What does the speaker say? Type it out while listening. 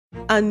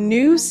A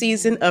new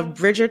season of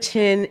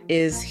Bridgerton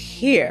is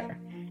here.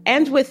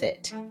 And with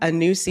it, a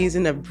new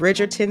season of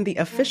Bridgerton, the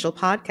official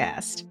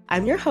podcast.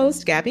 I'm your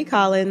host, Gabby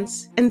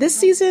Collins, and this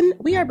season,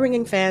 we are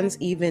bringing fans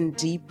even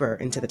deeper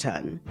into the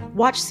ton.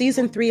 Watch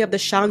season 3 of the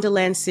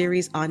Shondaland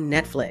series on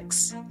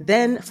Netflix.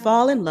 Then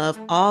fall in love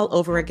all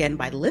over again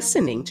by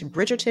listening to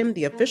Bridgerton,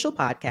 the official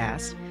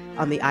podcast,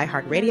 on the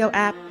iHeartRadio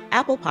app,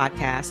 Apple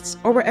Podcasts,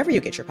 or wherever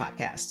you get your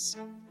podcasts.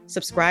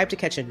 Subscribe to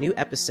catch a new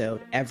episode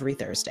every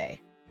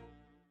Thursday.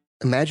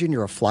 Imagine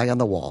you're a fly on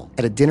the wall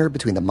at a dinner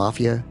between the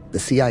mafia, the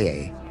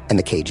CIA, and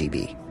the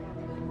KGB.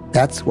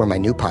 That's where my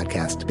new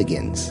podcast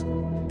begins.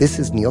 This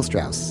is Neil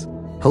Strauss,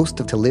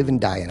 host of To Live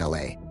and Die in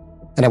LA,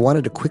 and I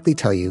wanted to quickly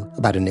tell you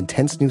about an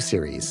intense new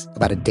series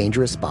about a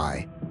dangerous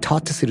spy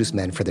taught to seduce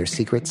men for their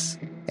secrets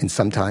and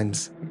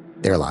sometimes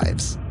their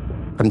lives.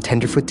 From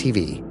Tenderfoot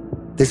TV,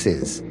 this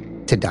is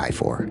To Die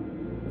For.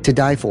 To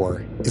Die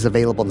For is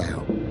available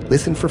now.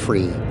 Listen for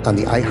free on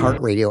the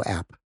iHeartRadio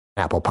app,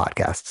 Apple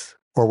Podcasts,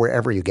 or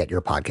wherever you get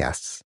your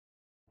podcasts.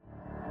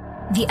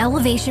 The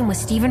Elevation with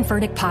Stephen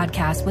Furtick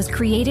podcast was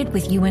created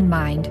with you in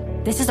mind.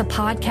 This is a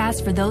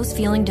podcast for those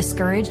feeling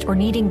discouraged or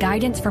needing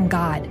guidance from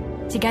God.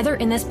 Together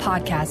in this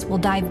podcast, we'll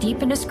dive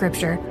deep into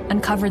Scripture,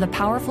 uncover the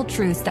powerful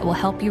truths that will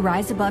help you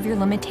rise above your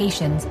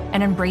limitations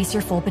and embrace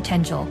your full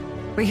potential.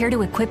 We're here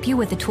to equip you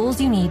with the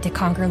tools you need to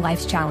conquer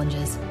life's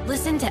challenges.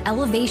 Listen to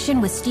Elevation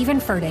with Stephen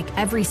Furtick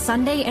every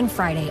Sunday and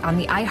Friday on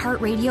the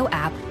iHeartRadio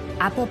app,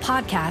 Apple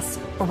Podcasts,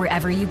 or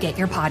wherever you get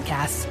your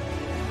podcasts.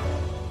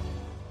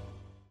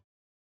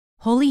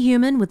 Holy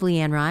Human with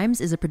Leanne Rimes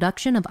is a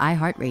production of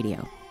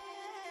iHeartRadio.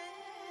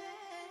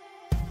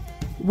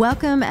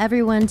 Welcome,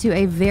 everyone, to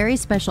a very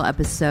special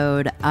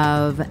episode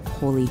of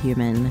Holy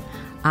Human.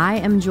 I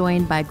am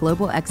joined by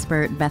global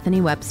expert Bethany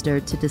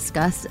Webster to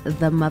discuss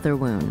the mother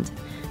wound,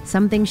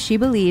 something she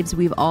believes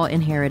we've all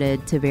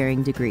inherited to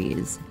varying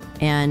degrees.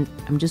 And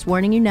I'm just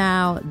warning you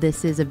now,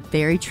 this is a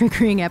very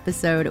triggering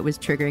episode. It was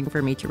triggering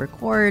for me to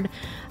record.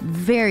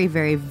 Very,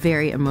 very,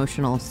 very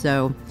emotional.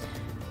 So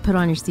put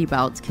on your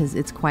seatbelts because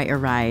it's quite a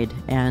ride.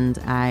 And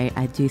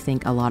I do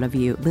think a lot of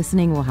you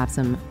listening will have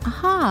some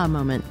aha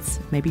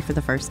moments, maybe for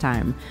the first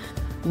time.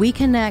 We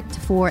connect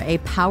for a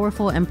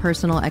powerful and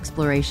personal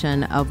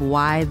exploration of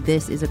why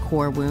this is a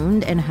core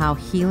wound and how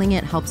healing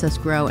it helps us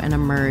grow and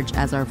emerge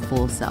as our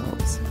full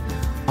selves.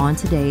 On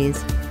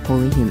today's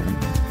Holy Human.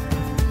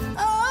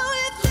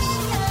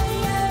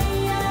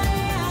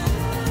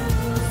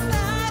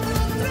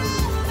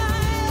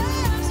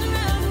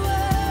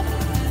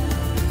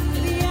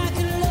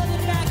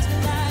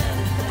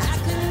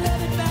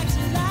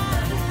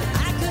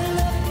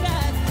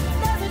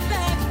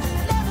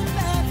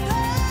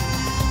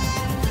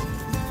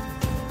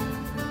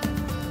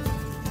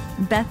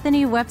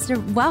 Bethany Webster,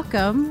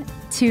 welcome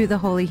to the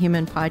Holy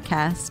Human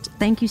podcast.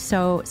 Thank you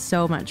so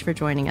much for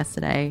joining us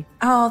today.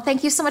 Oh,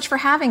 thank you so much for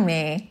having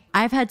me.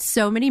 I've had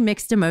so many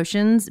mixed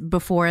emotions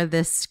before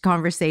this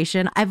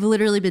conversation. I've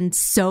literally been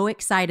so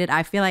excited.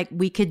 I feel like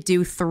we could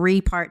do 3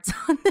 parts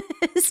on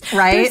this.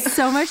 Right? There's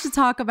so much to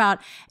talk about.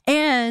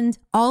 And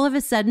all of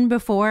a sudden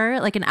before,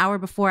 like an hour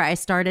before, I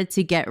started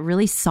to get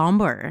really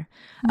somber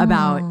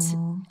about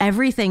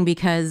everything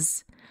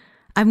because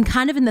I'm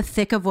kind of in the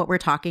thick of what we're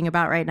talking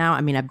about right now.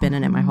 I mean, I've been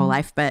in it my whole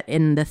life, but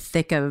in the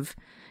thick of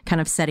kind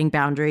of setting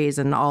boundaries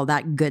and all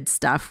that good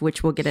stuff,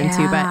 which we'll get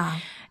into.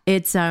 But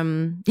it's,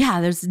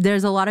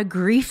 there's a lot of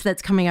grief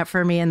that's coming up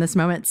for me in this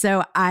moment.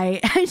 So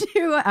I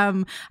do,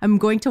 I'm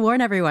going to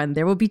warn everyone,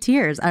 there will be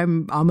tears.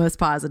 I'm almost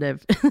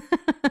positive.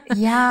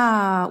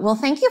 Yeah. Well,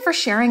 thank you for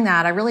sharing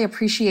that. I really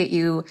appreciate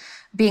you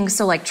being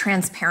so like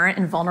transparent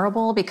and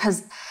vulnerable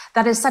because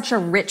that is such a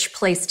rich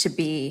place to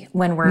be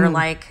when we're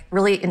like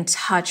really in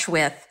touch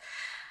with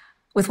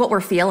what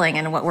we're feeling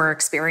and what we're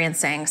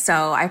experiencing. So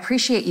I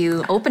appreciate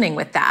you opening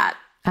with that.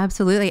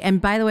 Absolutely. And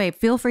by the way,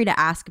 feel free to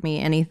ask me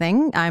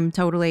anything. I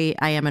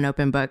am an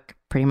open book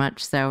pretty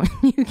much. So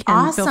you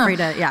can feel free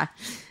to, jump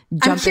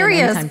I'm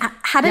curious, in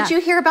how did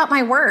you hear about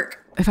my work?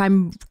 If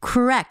I'm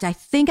correct, I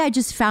think I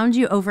just found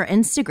you over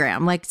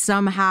Instagram, like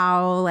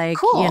somehow, like,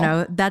 cool. You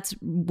know, that's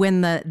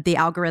when the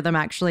algorithm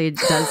actually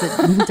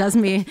does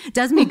me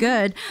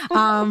good,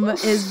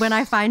 is when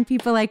I find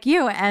people like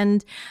you.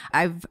 And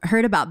I've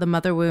heard about the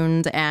mother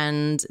wound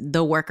and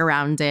the work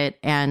around it.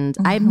 And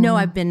I know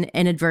I've been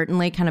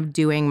inadvertently kind of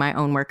doing my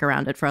own work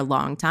around it for a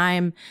long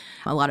time,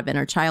 a lot of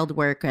inner child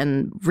work.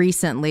 And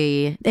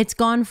recently it's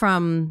gone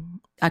from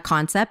a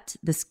concept,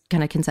 this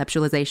kind of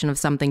conceptualization of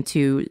something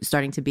to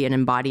starting to be an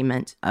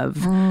embodiment of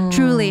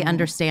truly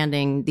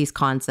understanding these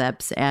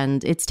concepts.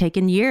 And it's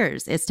taken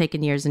years. It's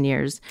taken years and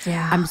years.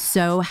 Yeah. I'm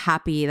so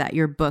happy that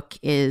your book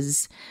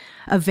is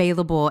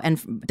available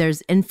and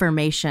there's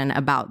information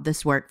about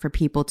this work for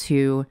people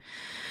to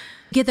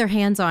get their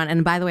hands on.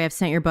 And by the way, I've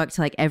sent your book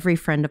to like every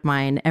friend of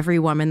mine, every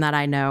woman that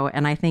I know.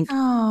 And I think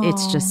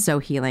it's just so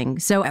healing.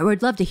 So I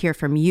would love to hear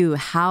from you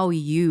how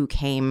you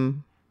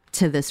came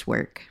to this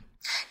work.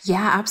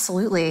 Yeah,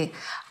 absolutely.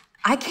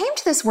 I came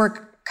to this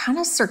work kind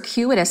of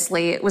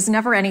circuitously. It was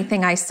never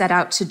anything I set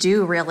out to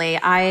do, really.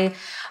 I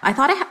I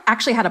thought I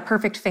actually had a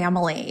perfect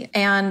family.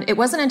 And it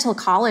wasn't until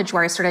college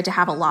where I started to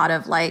have a lot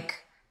of like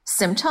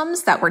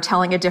symptoms that were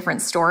telling a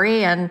different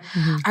story. And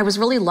I was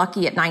really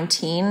lucky at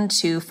 19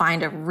 to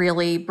find a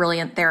really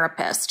brilliant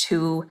therapist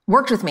who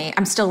worked with me.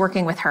 I'm still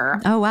working with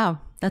her. Oh, wow.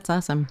 That's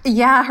awesome.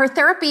 Yeah. Her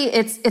therapy,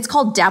 it's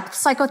called depth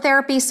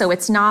psychotherapy. So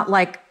it's not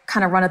like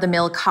kind of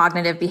run-of-the-mill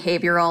cognitive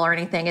behavioral or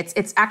anything.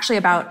 It's actually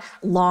about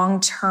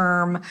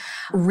long-term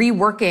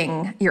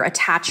reworking your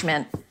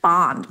attachment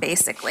bond,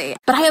 basically.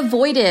 But I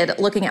avoided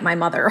looking at my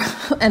mother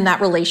and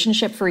that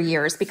relationship for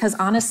years because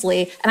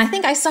honestly, and I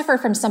think I suffer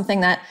from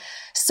something that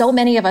so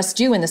many of us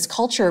do in this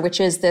culture,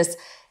 which is this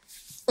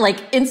like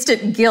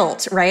instant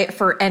guilt, right?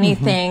 For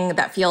anything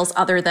that feels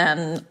other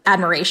than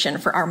admiration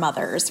for our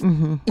mothers.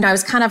 You know, I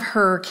was kind of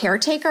her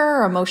caretaker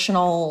or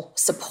emotional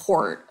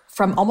support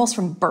almost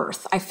from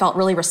birth. I felt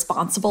really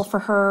responsible for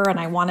her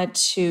and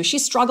she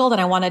struggled and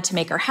I wanted to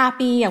make her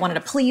happy. I wanted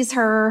to please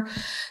her.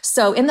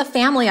 So in the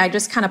family, I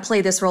just kind of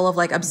played this role of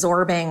like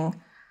absorbing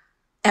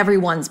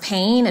everyone's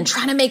pain and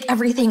trying to make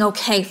everything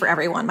okay for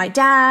everyone. My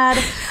dad,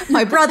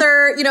 my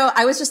brother, you know,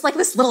 I was just like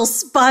this little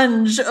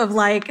sponge of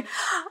like,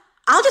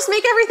 I'll just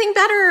make everything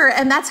better.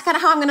 And that's kind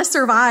of how I'm going to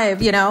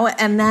survive, you know?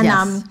 And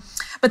then,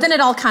 but then it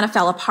all kind of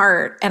fell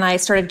apart and I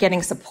started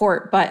getting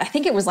support. But I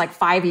think it was like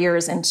 5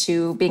 years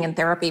into being in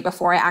therapy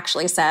before I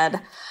actually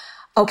said,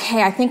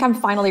 okay, I think I'm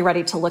finally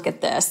ready to look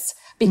at this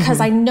because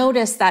I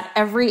noticed that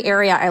every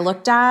area I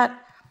looked at,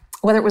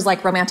 whether it was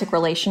like romantic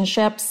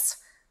relationships,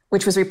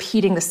 which was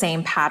repeating the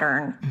same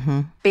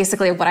pattern.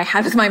 Basically what I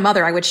had with my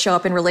mother, I would show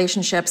up in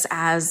relationships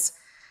as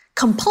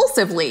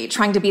compulsively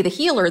trying to be the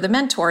healer, the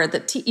mentor,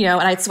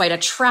 so I'd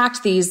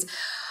attract these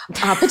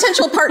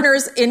potential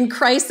partners in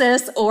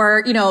crisis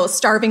or, you know,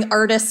 starving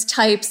artist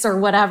types or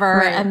whatever.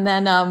 Right. And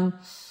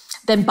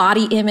then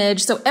body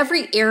image. So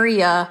every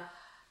area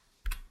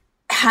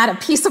had a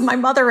piece of my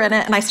mother in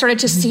it. And I started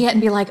to see it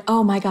and be like,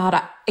 oh my God,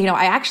 I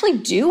actually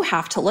do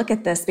have to look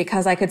at this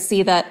because I could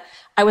see that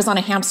I was on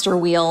a hamster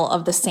wheel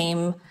of the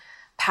same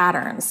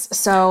patterns.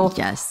 So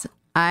yes.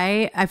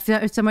 I feel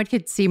if someone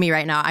could see me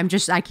right now,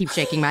 I keep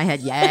shaking my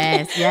head.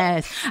 Yes,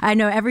 yes. I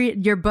know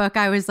your book,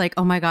 I was like,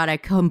 oh my God, I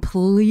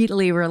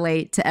completely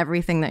relate to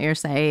everything that you're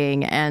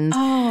saying. And,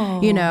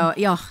 you know,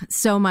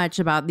 so much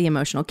about the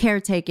emotional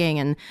caretaking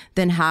and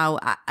then how,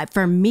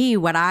 for me,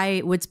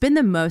 what's been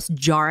the most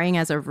jarring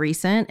as of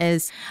recent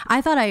is I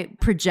thought I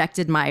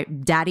projected my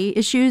daddy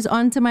issues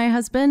onto my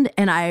husband.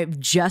 And I've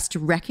just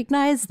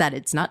recognized that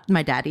it's not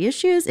my daddy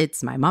issues,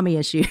 it's my mommy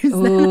issues.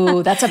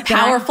 Ooh, that's a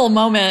powerful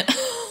moment.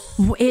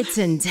 It's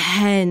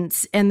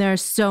intense and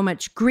there's so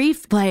much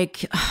grief.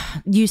 Like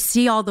you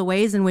see all the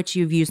ways in which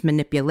you've used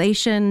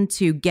manipulation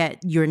to get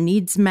your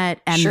needs met.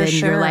 And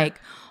you're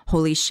like,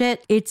 holy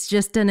shit, it's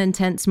just an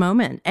intense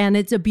moment. And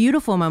it's a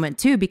beautiful moment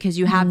too, because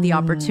you have the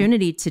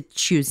opportunity to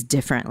choose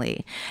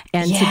differently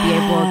and to be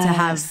able to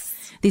have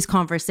these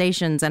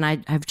conversations. And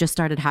I've just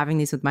started having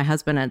these with my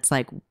husband. And it's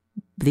like,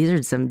 these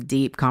are some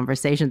deep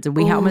conversations and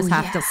we almost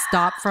have to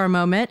stop for a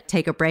moment,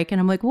 take a break. And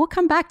I'm like, we'll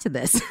come back to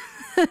this.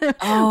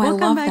 We'll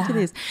come back to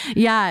these.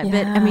 Yeah.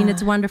 But I mean,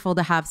 it's wonderful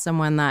to have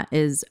someone that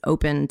is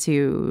open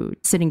to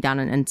sitting down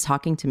and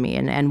talking to me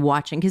and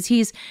watching, because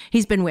he's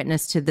been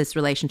witness to this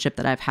relationship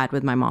that I've had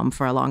with my mom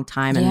for a long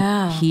time.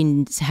 And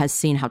he has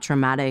seen how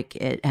traumatic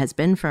it has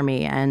been for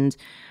me. And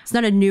it's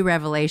not a new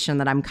revelation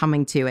that I'm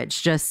coming to.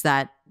 It's just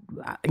that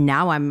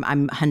now I'm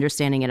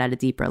understanding it at a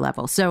deeper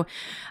level. So,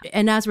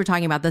 and as we're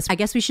talking about this, I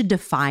guess we should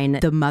define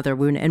the mother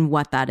wound and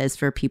what that is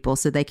for people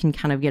so they can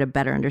kind of get a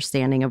better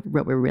understanding of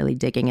what we're really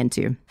digging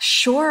into.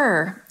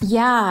 Sure.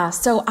 Yeah.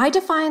 So I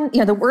define,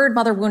 the word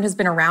mother wound has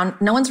been around.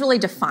 No one's really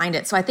defined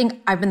it. So I think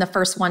I've been the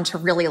first one to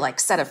really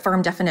set a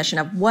firm definition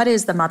of what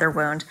is the mother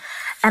wound.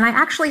 And I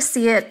actually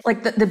see it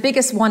like the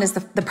biggest one is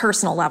the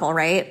personal level,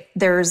 right?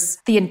 There's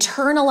the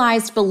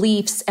internalized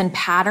beliefs and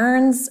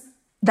patterns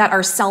that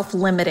are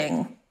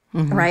self-limiting.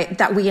 Right?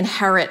 That we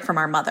inherit from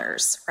our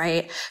mothers,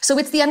 right? So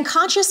it's the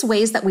unconscious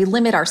ways that we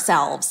limit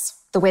ourselves,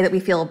 the way that we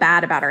feel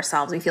bad about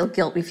ourselves, we feel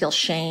guilt, we feel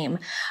shame,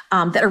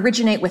 that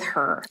originate with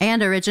her.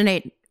 And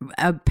originate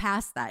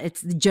past that.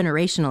 It's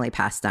generationally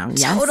passed down.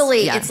 Yes?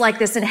 Totally. Yeah. It's like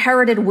this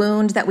inherited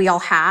wound that we all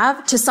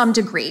have to some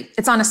degree.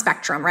 It's on a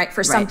spectrum, right?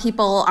 For some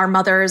people, our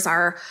mothers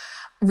are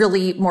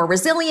really more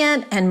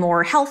resilient and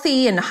more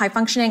healthy and high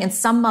functioning. And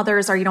some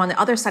mothers are, on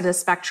the other side of the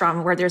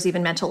spectrum where there's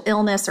even mental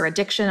illness or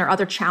addiction or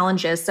other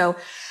challenges. So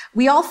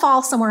we all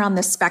fall somewhere on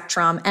this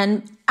spectrum.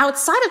 And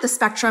outside of the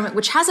spectrum,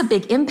 which has a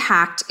big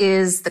impact,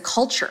 is the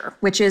culture,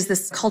 which is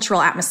this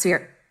cultural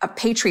atmosphere of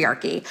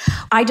patriarchy.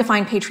 I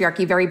define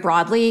patriarchy very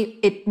broadly.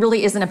 It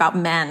really isn't about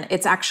men.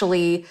 It's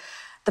actually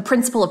the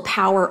principle of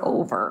power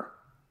over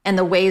and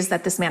the ways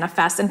that this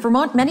manifests. And for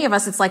many of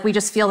us, it's like we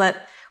just feel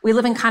that we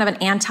live in kind of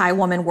an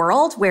anti-woman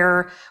world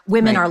where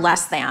women are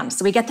less than.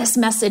 So we get this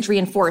message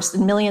reinforced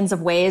in millions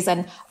of ways.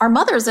 And our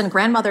mothers and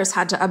grandmothers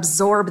had to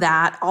absorb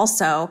that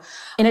also,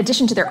 in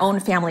addition to their own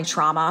family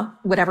trauma,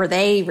 whatever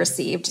they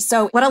received.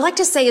 So what I like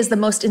to say is the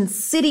most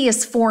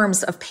insidious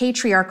forms of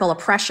patriarchal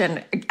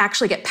oppression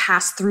actually get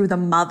passed through the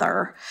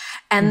mother.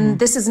 And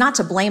this is not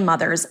to blame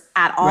mothers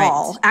at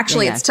all.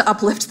 Actually, it's to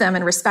uplift them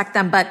and respect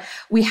them. But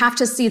we have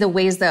to see the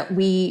ways that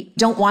we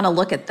don't want to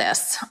look at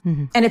this.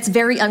 And it's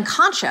very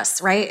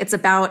unconscious, right? It's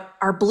about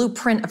our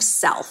blueprint of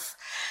self.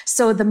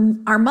 So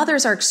our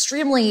mothers are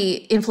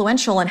extremely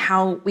influential in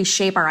how we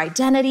shape our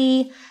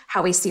identity,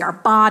 how we see our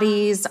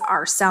bodies,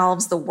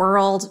 ourselves, the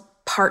world,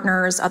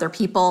 partners, other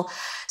people.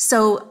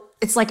 So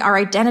it's like our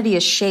identity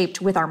is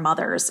shaped with our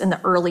mothers in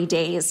the early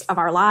days of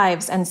our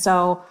lives. And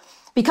so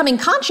becoming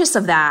conscious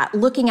of that,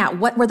 looking at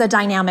what were the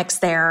dynamics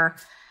there,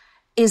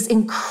 is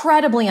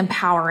incredibly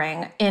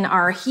empowering in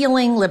our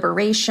healing,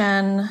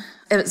 liberation,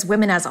 as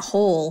women as a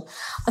whole,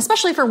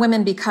 especially for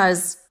women,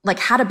 because like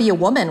how to be a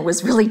woman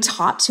was really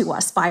taught to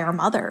us by our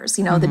mothers,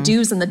 you know, the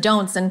do's and the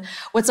don'ts and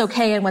what's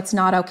okay and what's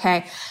not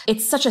okay.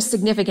 It's such a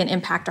significant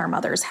impact our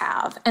mothers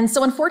have. And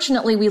so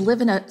unfortunately, we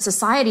live in a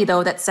society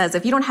though that says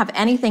if you don't have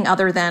anything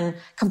other than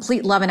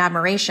complete love and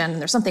admiration,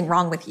 there's something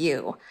wrong with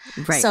you.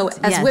 Right. So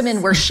as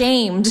women, we're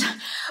shamed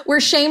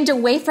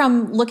away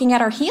from looking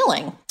at our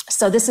healing.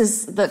 So this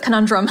is the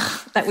conundrum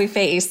that we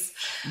face.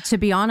 To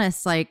be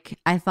honest, like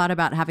I thought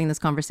about having this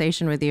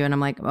conversation with you and I'm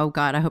like, oh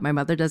God, I hope my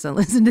mother doesn't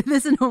listen to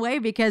this in a way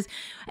because,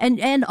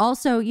 and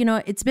also, you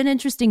know, it's been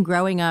interesting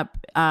growing up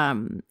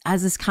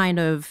as this kind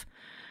of,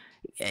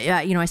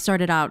 you know, I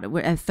started out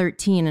at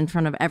 13 in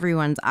front of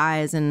everyone's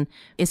eyes. And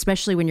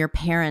especially when your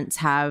parents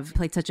have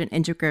played such an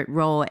intricate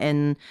role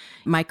in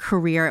my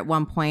career at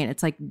one point,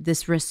 it's like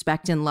this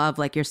respect and love,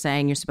 like you're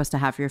saying, you're supposed to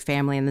have for your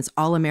family and this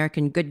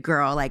all-American good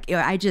girl. Like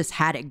I just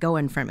had it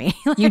going for me.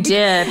 Like, you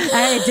did.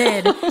 I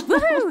did.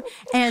 Woohoo!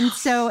 And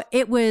so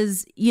it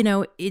was, you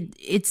know,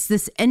 it's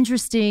this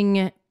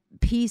interesting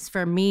piece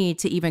for me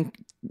to even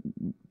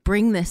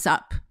bring this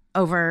up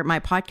over my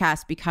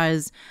podcast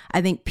because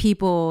I think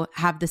people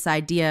have this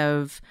idea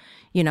of,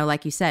 you know,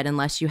 like you said,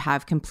 unless you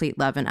have complete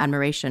love and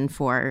admiration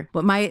for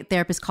what my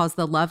therapist calls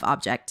the love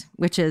object,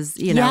 which is,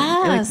 you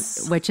know,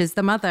 which is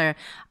the mother.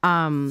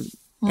 And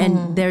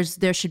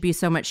there should be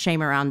so much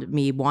shame around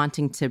me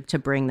wanting to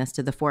bring this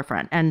to the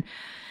forefront. And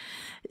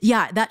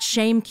yeah, that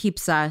shame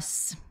keeps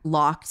us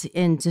locked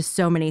into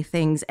so many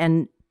things.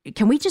 And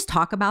can we just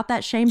talk about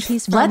that shame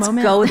piece for a moment?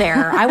 Let's go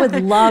there. I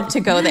would love to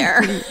go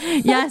there.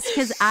 Yes,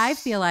 because I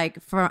feel like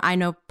I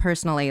know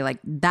personally, like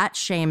that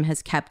shame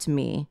has kept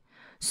me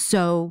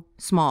so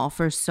small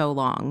for so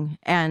long.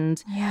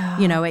 And,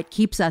 you know, it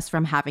keeps us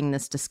from having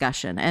this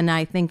discussion. And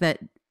I think that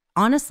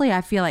honestly,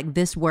 I feel like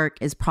this work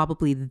is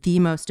probably the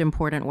most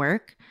important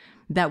work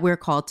that we're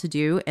called to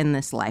do in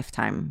this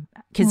lifetime,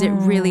 because it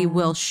really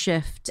will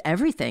shift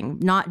everything.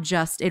 Not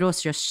just, it'll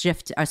just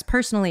shift us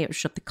personally, it will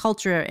shift the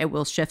culture, it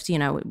will shift, you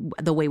know,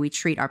 the way we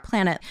treat our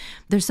planet.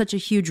 There's such a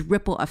huge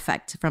ripple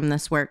effect from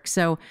this work.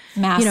 So,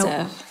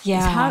 massive. You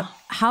know,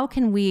 how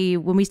can we,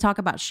 when we talk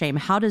about shame,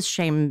 how does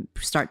shame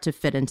start to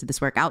fit into this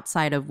work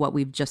outside of what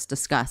we've just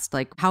discussed?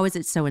 Like, how is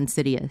it so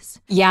insidious?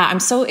 Yeah, I'm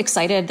so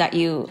excited that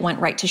you went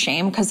right to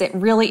shame because it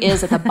really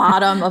is at the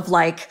bottom of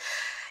like,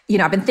 you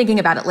know, I've been thinking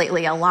about it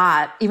lately a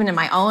lot, even in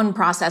my own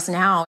process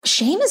now.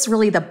 Shame is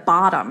really the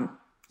bottom.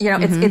 You know,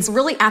 it's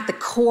really at the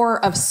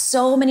core of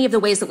so many of the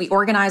ways that we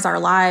organize our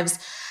lives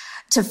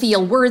to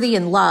feel worthy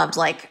and loved.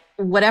 Like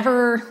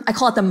whatever, I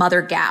call it the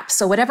mother gap.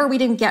 So whatever we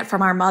didn't get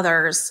from our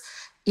mothers,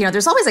 you know,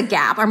 there's always a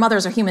gap. Our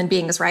mothers are human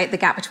beings, right? The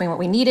gap between what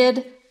we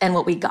needed and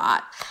what we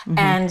got.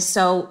 And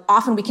so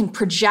often we can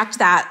project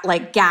that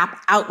like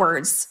gap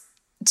outwards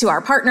to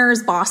our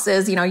partners,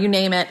 bosses, you know, you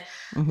name it.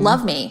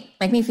 Love me,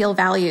 make me feel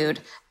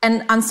valued.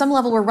 And on some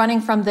level, we're running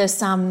from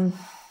this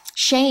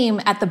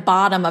shame at the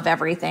bottom of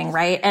everything,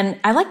 right? And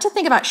I like to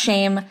think about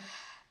shame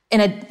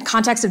in a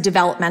context of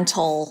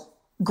developmental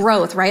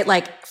growth, right?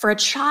 Like for a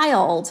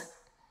child,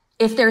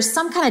 if there's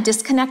some kind of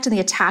disconnect in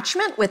the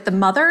attachment with the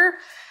mother,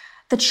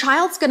 the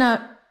child's going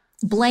to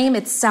blame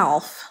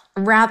itself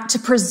rather to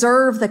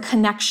preserve the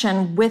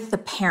connection with the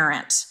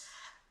parent,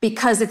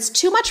 because it's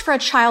too much for a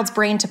child's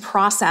brain to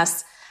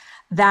process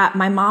that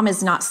my mom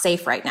is not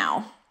safe right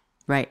now.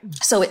 Right.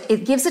 So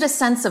it gives it a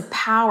sense of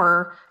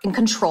power and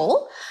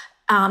control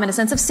and a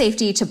sense of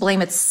safety to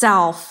blame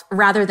itself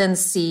rather than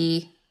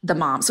see the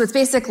mom. So it's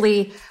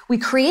basically, we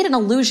create an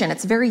illusion.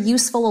 It's a very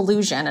useful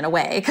illusion in a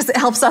way because it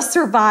helps us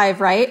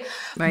survive, right?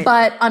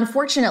 But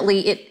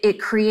unfortunately, it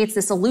creates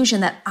this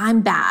illusion that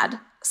I'm bad.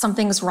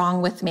 Something's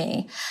wrong with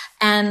me.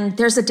 And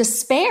there's a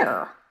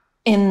despair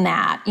in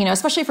that, you know,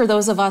 especially for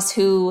those of us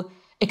who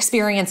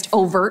experienced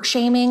overt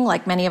shaming,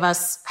 like many of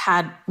us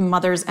had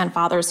mothers and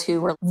fathers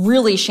who were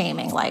really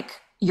shaming, like,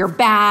 you're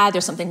bad,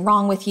 there's something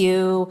wrong with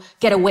you,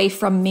 get away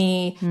from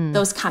me,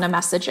 those kind of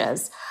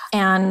messages.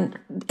 And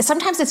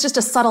sometimes it's just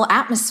a subtle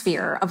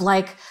atmosphere of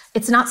like,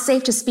 it's not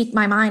safe to speak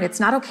my mind.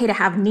 It's not okay to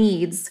have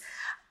needs.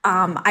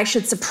 I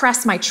should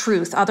suppress my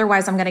truth.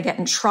 Otherwise, I'm going to get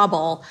in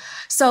trouble.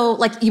 So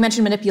like you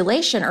mentioned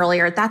manipulation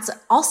earlier, that's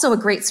also a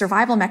great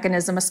survival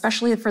mechanism,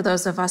 especially for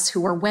those of us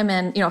who are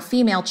women,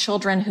 female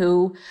children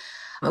who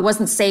it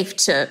wasn't safe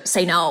to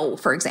say no,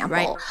 for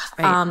example.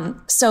 Right.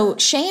 So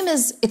shame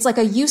it's like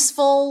a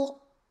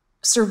useful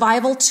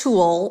survival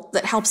tool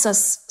that helps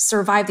us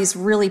survive these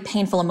really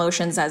painful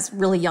emotions as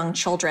really young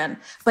children,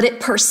 but it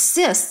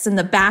persists in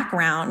the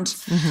background.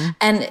 Mm-hmm.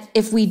 And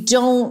if we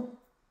don't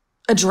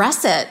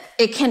address it,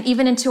 it can,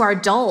 even into our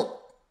adult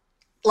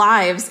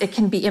lives, it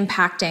can be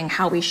impacting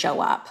how we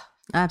show up.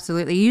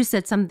 Absolutely. You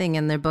said something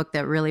in the book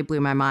that really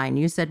blew my mind.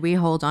 You said we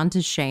hold on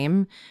to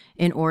shame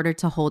in order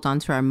to hold on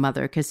to our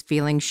mother, because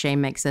feeling shame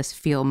makes us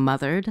feel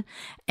mothered.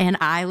 And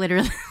I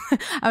literally,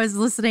 I was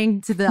listening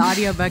to the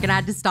audiobook and I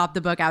had to stop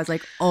the book. I was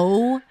like,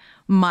 oh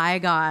my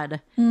God,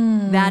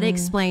 that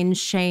explains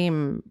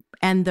shame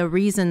and the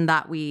reason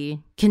that we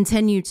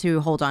continue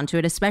to hold on to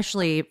it,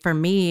 especially for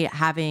me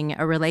having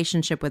a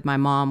relationship with my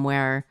mom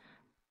where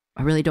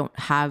I really don't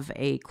have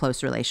a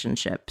close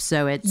relationship.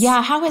 So it's...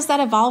 Yeah. How has that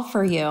evolved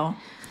for you?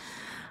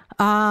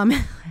 I'm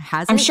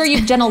sure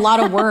you've done a lot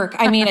of work.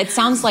 I mean, it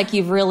sounds like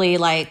you've really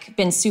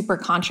been super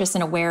conscious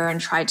and aware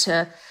and tried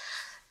to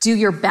do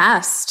your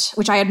best,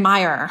 which I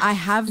admire. I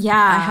have. Yeah.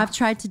 I have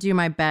tried to do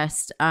my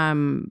best.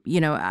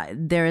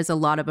 There is a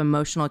lot of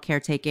emotional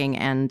caretaking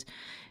and,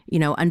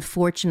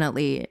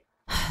 unfortunately,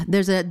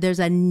 there's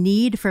a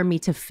need for me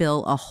to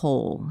fill a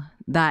hole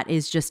that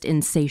is just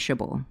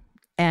insatiable.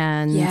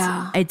 And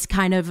it's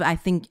kind of,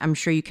 I'm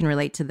sure you can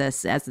relate to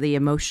this as the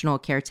emotional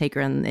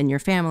caretaker in your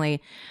family.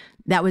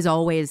 That was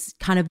always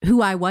kind of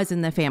who I was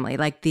in the family,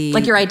 like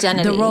your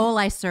identity, the role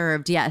I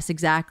served. Yes,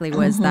 exactly.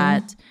 Was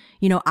that,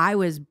 I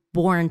was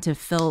born to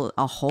fill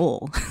a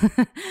hole.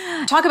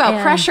 Talk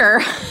about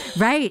pressure.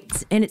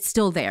 Right. And it's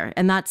still there.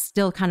 And that's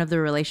still kind of the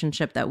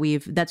relationship that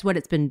that's what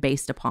it's been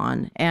based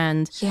upon.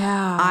 And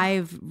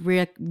I've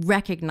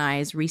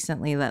recognized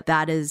recently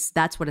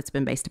that's what it's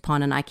been based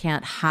upon. And I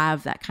can't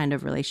have that kind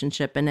of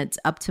relationship. And it's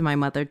up to my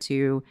mother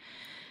to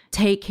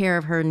take care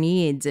of her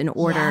needs in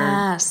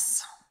order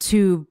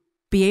to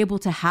be able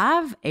to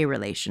have a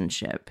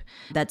relationship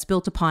that's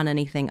built upon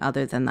anything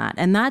other than that.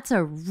 And that's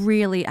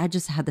I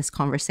just had this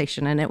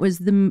conversation and it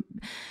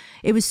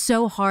was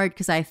so hard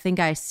because I think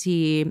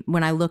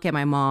when I look at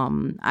my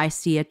mom, I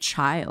see a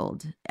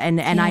child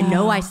and I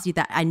know I see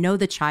that. I know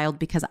the child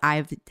because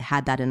I've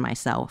had that in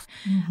myself.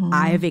 Mm-hmm.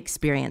 I've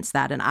experienced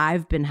that and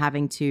I've been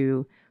having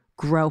to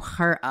grow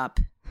her up.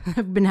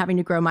 I've been having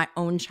to grow my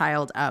own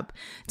child up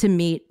to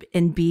meet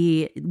and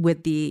be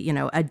with the,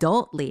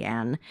 adult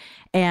Leanne.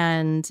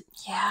 And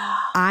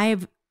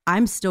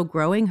I'm still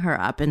growing her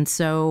up. And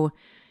so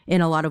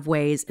in a lot of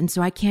ways. And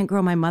so I can't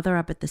grow my mother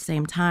up at the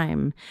same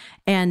time.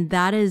 And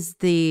that is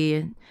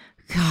the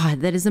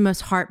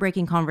most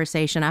heartbreaking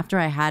conversation. After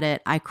I had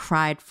it, I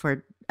cried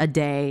for a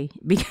day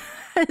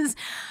because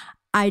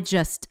I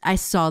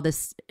saw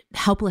this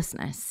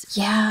helplessness.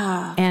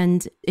 Yeah.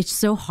 And it's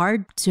so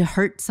hard to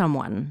hurt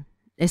someone,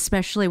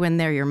 especially when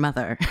they're your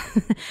mother,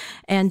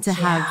 and to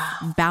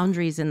have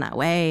boundaries in that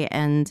way.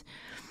 And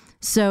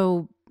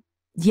so,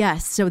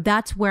 yes, so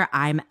that's where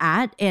I'm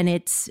at. And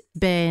it's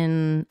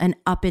been an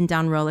up and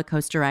down roller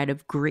coaster ride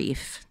of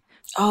grief.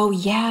 Oh,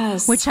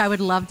 yes. Which I would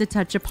love to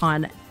touch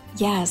upon.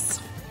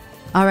 Yes.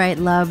 All right,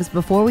 loves,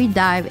 before we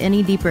dive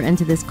any deeper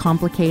into this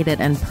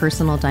complicated and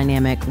personal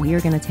dynamic, we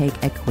are going to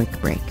take a quick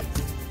break.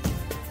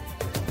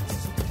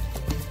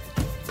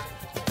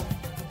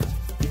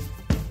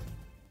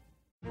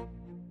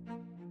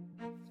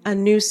 A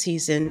new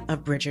season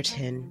of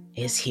Bridgerton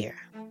is here.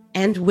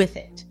 And with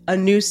it, a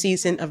new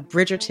season of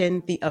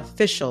Bridgerton, the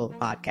official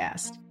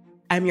podcast.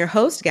 I'm your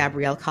host,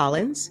 Gabrielle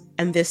Collins,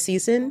 and this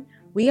season,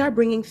 we are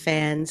bringing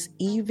fans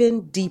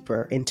even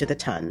deeper into the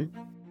ton.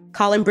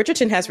 Colin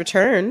Bridgerton has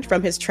returned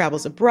from his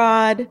travels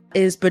abroad.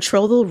 Is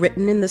betrothal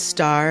written in the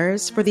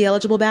stars for the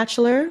eligible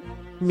bachelor?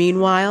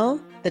 Meanwhile,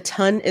 the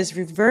ton is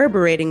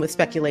reverberating with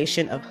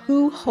speculation of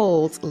who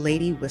holds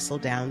Lady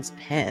Whistledown's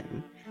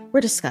pen.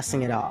 We're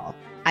discussing it all.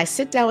 I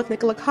sit down with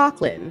Nicola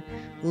Coughlan,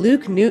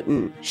 Luke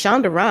Newton,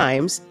 Shonda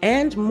Rhimes,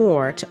 and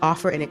more to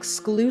offer an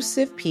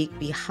exclusive peek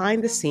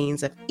behind the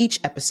scenes of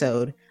each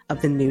episode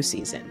of the new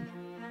season.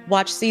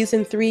 Watch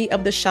season 3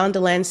 of the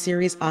Shondaland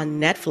series on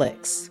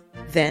Netflix.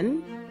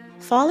 Then,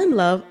 fall in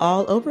love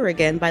all over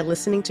again by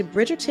listening to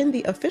Bridgerton,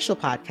 the official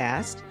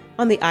podcast,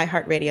 on the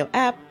iHeartRadio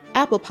app,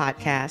 Apple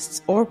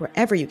Podcasts, or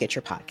wherever you get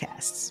your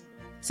podcasts.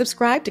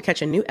 Subscribe to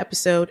catch a new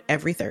episode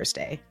every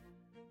Thursday.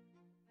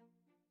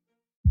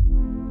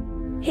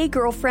 Hey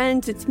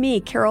girlfriends, it's me,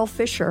 Carol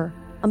Fisher.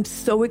 I'm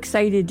so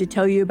excited to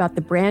tell you about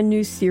the brand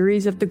new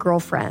series of The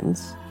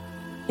Girlfriends.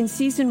 In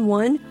season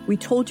 1, we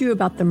told you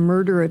about the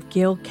murder of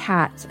Gail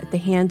Katz at the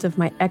hands of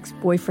my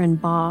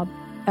ex-boyfriend Bob.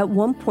 At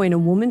one point, a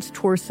woman's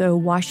torso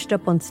washed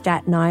up on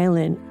Staten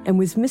Island and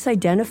was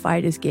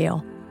misidentified as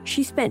Gail.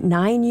 She spent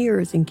 9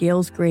 years in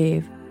Gail's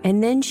grave,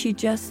 and then she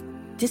just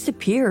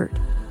disappeared.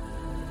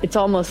 It's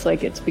almost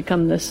like it's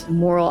become this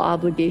moral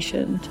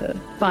obligation to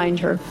find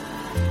her.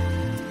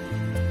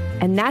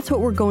 And that's what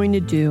we're going to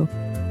do.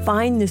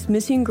 Find this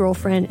missing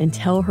girlfriend and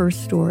tell her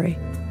story.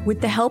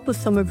 With the help of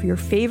some of your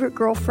favorite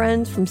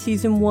girlfriends from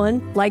season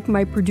 1, like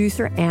my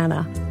producer,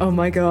 Anna. Oh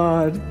my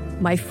God.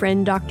 My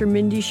friend, Dr.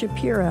 Mindy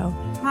Shapiro.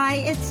 Hi,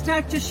 it's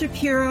Dr.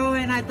 Shapiro,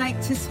 and I'd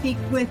like to speak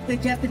with the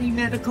Deputy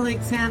Medical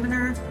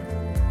Examiner.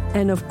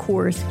 And of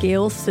course,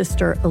 Gail's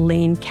sister,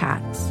 Elaine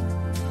Katz.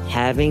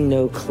 Having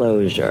no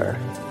closure,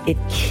 it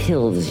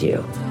kills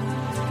you.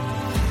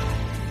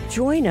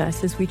 Join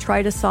us as we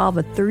try to solve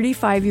a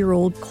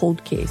 35-year-old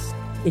cold case.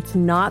 It's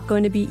not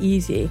going to be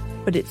easy,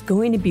 but it's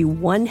going to be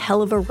one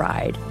hell of a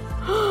ride.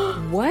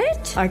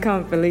 What? I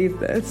can't believe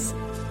this.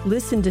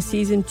 Listen to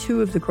season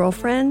 2 of The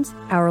Girlfriends,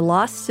 Our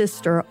Lost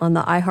Sister on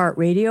the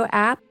iHeartRadio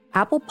app,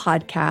 Apple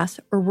Podcasts,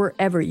 or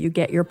wherever you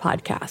get your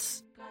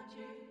podcasts.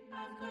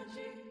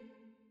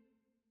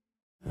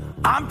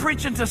 I'm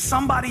preaching to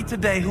somebody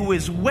today who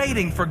is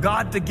waiting for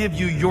God to give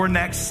you your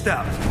next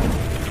step.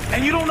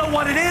 And you don't know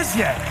what it is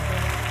yet.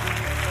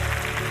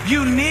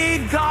 You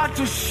need God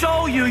to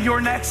show you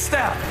your next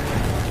step.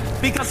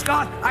 Because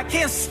God, I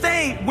can't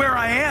stay where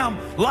I am,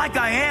 like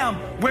I am,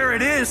 where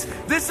it is.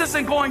 This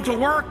isn't going to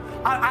work.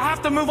 I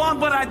have to move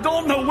on, but I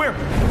don't know where.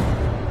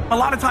 A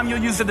lot of time you'll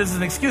use it as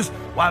an excuse.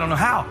 Well, I don't know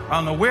how. I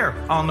don't know where.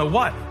 I don't know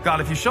what.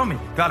 God, if you show me.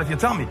 God, if you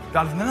tell me.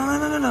 God, if...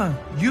 No.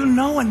 You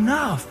know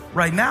enough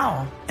right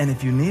now. And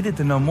if you needed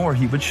to know more,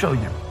 he would show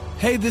you.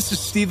 Hey, this is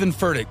Stephen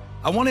Furtick.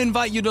 I want to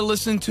invite you to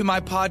listen to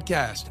my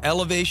podcast,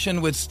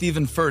 Elevation with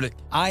Stephen Furtick.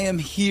 I am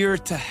here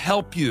to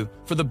help you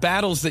for the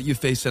battles that you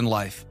face in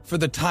life, for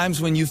the times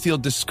when you feel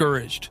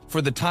discouraged,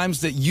 for the times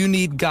that you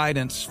need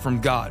guidance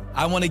from God.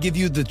 I want to give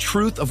you the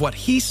truth of what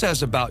he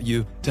says about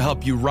you to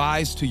help you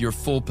rise to your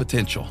full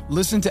potential.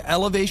 Listen to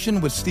Elevation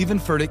with Stephen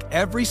Furtick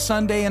every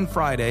Sunday and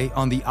Friday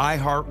on the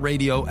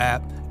iHeartRadio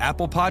app,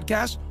 Apple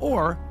Podcasts,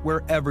 or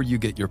wherever you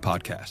get your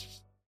podcasts.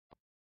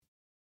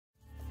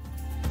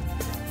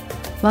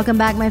 Welcome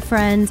back, my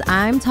friends.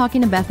 I'm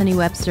talking to Bethany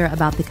Webster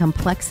about the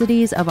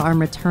complexities of our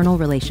maternal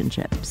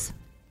relationships.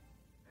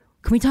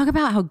 Can we talk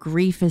about how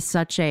grief is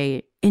such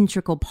an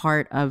integral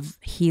part of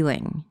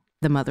healing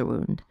the mother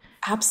wound?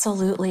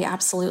 Absolutely.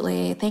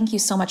 Thank you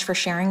so much for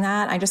sharing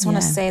that. I just want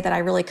to say that I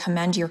really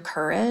commend your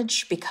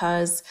courage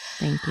because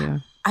thank you.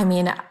 I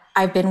mean,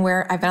 I've been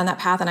on that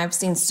path and I've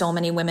seen so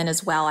many women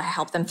as well. I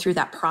help them through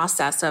that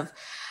process of,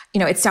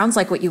 it sounds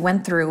like what you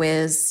went through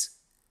is,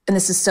 and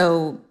this is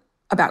so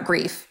about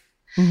grief,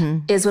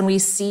 is when we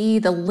see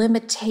the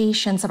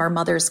limitations of our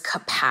mother's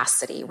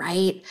capacity,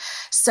 right?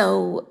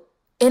 So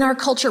in our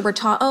culture, we're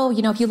taught,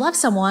 if you love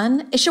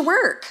someone, it should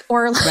work.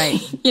 Or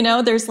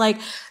there's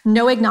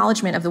no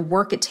acknowledgement of the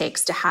work it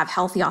takes to have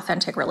healthy,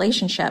 authentic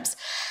relationships.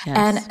 Yes.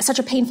 And such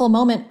a painful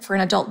moment for an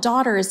adult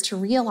daughter is to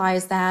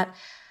realize that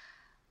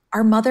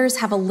our mothers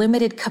have a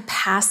limited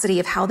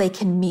capacity of how they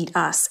can meet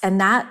us. And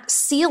that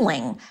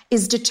ceiling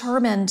is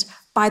determined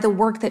by the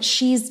work that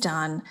she's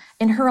done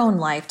in her own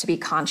life to be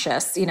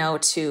conscious,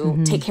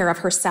 to take care of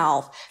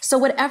herself. So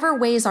whatever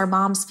ways our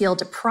moms feel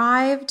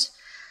deprived,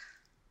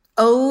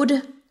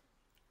 owed,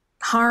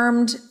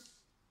 harmed,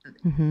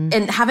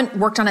 and haven't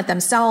worked on it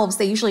themselves,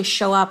 they usually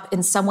show up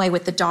in some way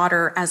with the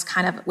daughter as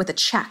kind of with a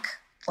check,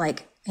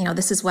 like,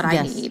 this is what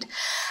I need.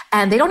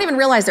 And they don't even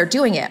realize they're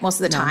doing it most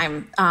of the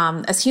time.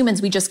 As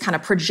humans, we just kind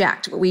of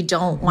project what we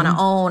don't want to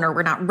own or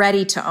we're not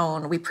ready to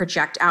own. We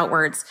project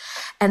outwards.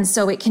 And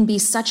so it can be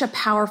such a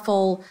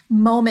powerful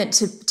moment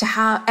to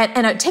have,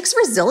 and it takes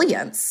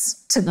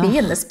resilience to be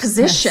in this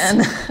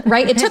position,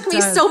 right? It took me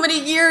so many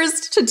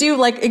years to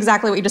do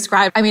exactly what you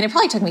described. I mean, it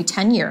probably took me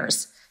 10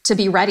 years to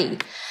be ready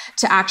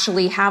to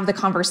actually have the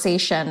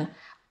conversation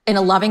in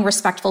a loving,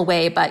 respectful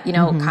way, but, kind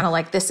of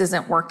like, this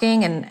isn't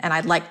working and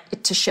I'd like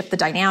it to shift the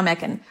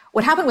dynamic. And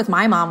what happened with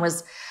my mom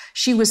was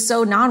she was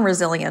so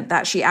non-resilient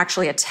that she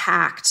actually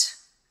attacked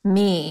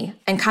me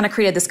and kind of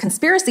created this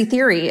conspiracy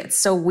theory. It's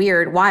so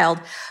weird, wild,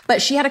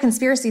 but she had a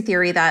conspiracy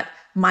theory that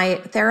my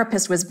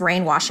therapist was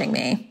brainwashing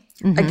me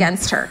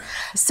against her.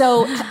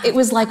 So it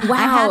was like,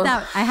 wow.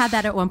 I had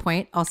that at one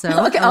point also a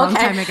long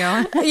time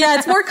ago. Yeah,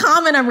 it's more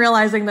common, I'm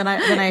realizing, than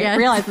I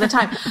realized at the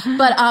time.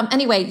 But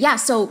anyway,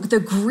 so the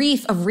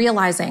grief of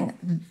realizing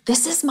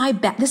this is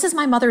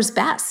my mother's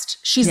best.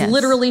 She's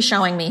literally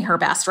showing me her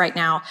best right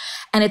now,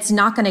 and it's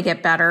not going to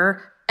get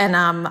better. And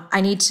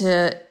I need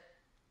to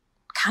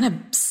kind of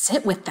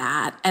sit with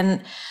that.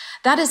 And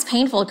that is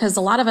painful because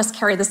a lot of us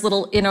carry this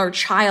little inner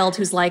child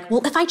who's like,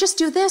 well, if I just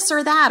do this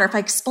or that, or if I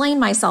explain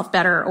myself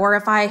better, or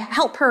if I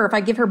help her, if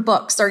I give her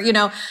books, or,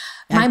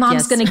 my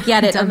mom's going to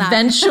get it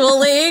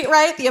eventually,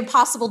 right? The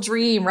impossible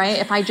dream, right?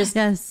 If I just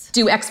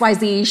do X, Y,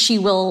 Z, she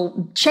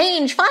will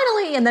change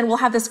finally, and then we'll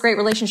have this great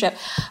relationship.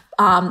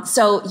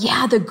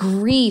 The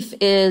grief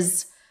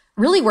is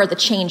really where the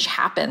change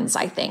happens,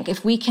 I think.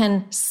 If we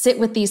can sit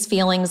with these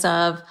feelings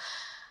of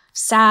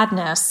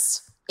sadness,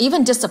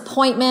 even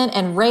disappointment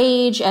and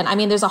rage. And I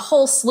mean, there's a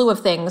whole slew of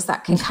things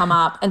that can come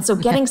up. And so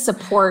getting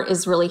support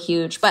is really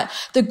huge. But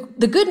the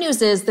good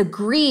news is the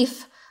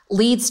grief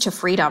leads to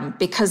freedom,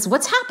 because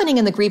what's happening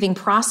in the grieving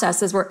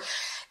process is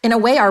in a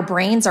way, our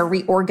brains are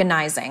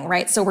reorganizing,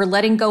 right? So we're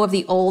letting go of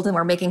the old and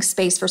we're making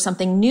space for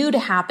something new to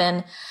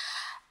happen.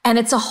 And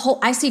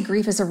I see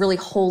grief as a really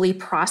holy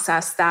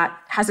process that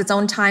has its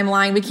own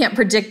timeline. We can't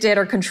predict it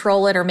or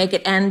control it or make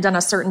it end on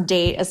a certain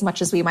date as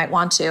much as we might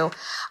want to.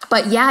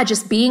 But yeah,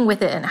 just being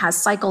with it and has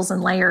cycles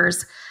and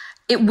layers,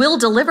 it will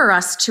deliver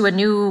us to a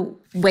new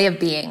way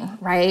of being,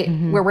 right?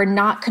 Mm-hmm. Where we're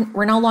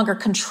no longer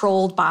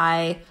controlled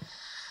by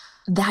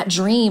that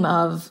dream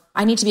of,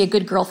 I need to be a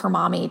good girl for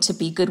mommy to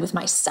be good with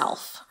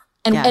myself.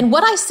 And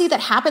what I see that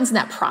happens in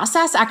that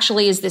process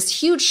actually is this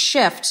huge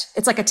shift.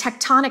 It's like a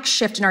tectonic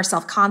shift in our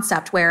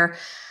self-concept where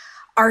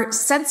our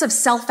sense of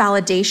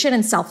self-validation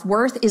and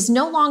self-worth is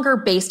no longer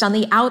based on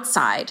the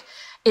outside.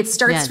 It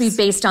starts to be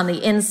based on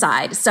the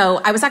inside. So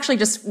I was actually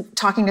just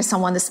talking to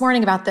someone this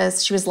morning about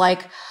this. She was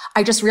like,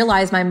 I just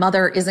realized my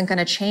mother isn't going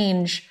to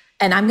change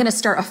and I'm going to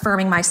start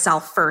affirming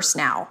myself first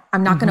now.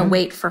 I'm not going to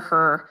wait for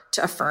her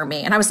to affirm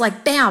me. And I was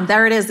like, bam,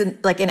 there it is in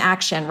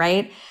action,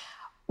 right?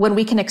 When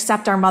we can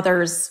accept our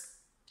mother's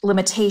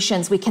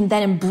limitations, we can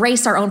then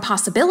embrace our own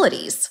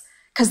possibilities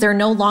because they're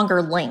no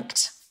longer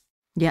linked.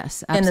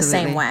 Yes, absolutely. In the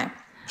same way.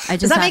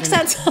 Does that make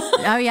sense?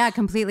 Oh yeah,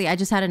 completely. I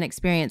just had an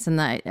experience and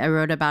I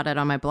wrote about it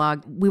on my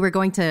blog. We were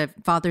going to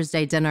Father's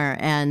Day dinner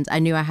and I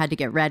knew I had to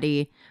get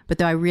ready, but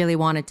though I really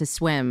wanted to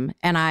swim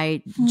and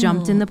I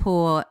jumped in the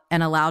pool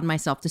and allowed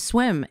myself to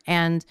swim.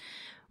 And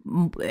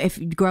if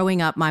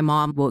growing up, my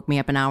mom woke me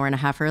up an hour and a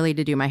half early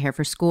to do my hair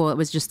for school. It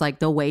was just like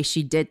the way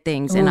she did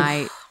things. And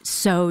I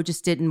so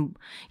just didn't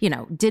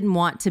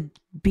want to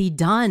be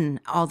done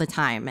all the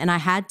time. And I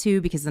had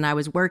to, because then I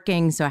was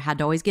working. So I had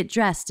to always get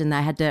dressed and I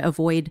had to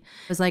avoid,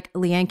 it was like,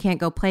 Leanne can't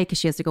go play because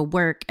she has to go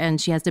work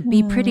and she has to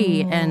be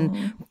pretty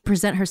and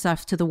present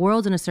herself to the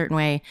world in a certain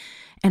way.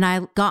 And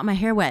I got my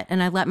hair wet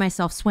and I let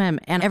myself swim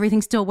and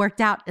everything still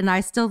worked out and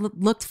I still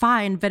looked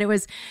fine. But it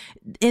was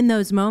in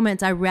those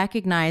moments I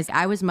recognized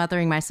I was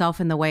mothering myself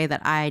in the way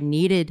that I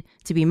needed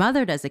to be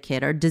mothered as a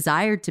kid or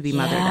desired to be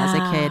mothered as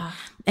a kid.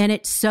 And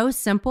it's so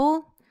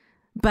simple,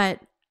 but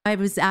I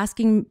was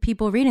asking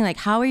people reading, like,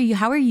 how are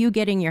you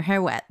getting your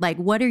hair wet? Like,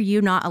 what are you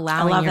not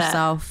allowing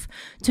yourself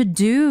to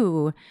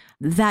do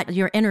that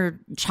your inner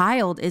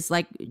child is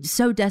like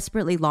so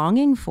desperately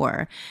longing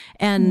for?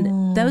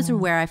 And those are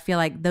where I feel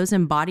like those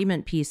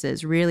embodiment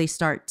pieces really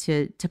start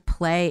to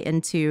play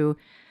into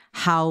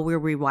how we're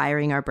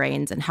rewiring our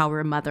brains and how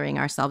we're mothering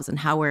ourselves and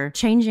how we're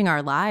changing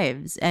our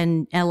lives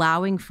and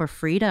allowing for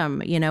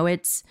freedom. You know,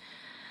 it's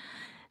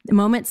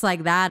moments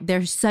like that.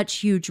 They're such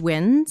huge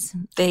wins.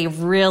 They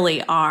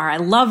really are. I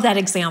love that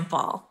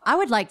example. I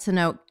would like to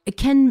know,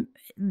 can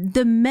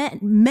the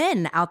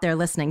men out there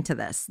listening to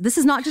this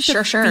is not just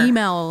a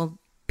female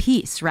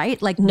piece,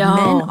 right? Like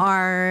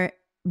men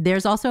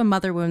there's also a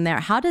mother wound there.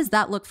 How does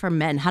that look for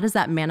men? How does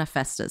that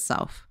manifest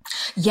itself?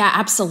 Yeah,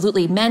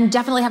 absolutely. Men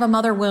definitely have a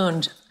mother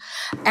wound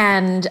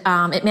and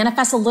it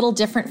manifests a little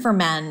different for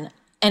men.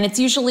 And it's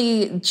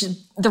usually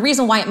the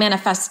reason why it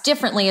manifests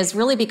differently is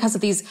really because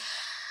of these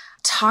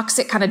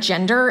toxic kind of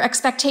gender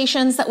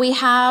expectations that we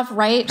have,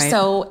 right?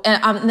 So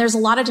there's a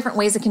lot of different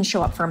ways it can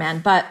show up for men.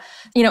 But,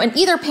 you know, and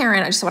either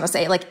parent, I just want to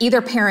say, like,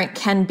 either parent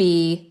can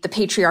be the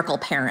patriarchal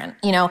parent,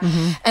 you know?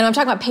 And when I'm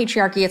talking about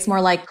patriarchy, it's more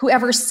like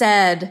whoever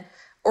said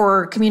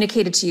or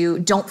communicated to you,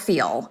 don't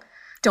feel,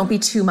 don't be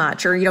too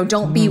much, or, you know,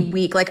 don't be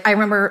weak. Like, I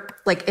remember,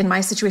 like, in my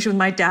situation with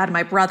my dad and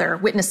my brother,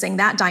 witnessing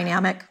that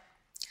dynamic.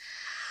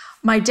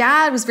 My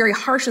dad was very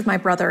harsh with my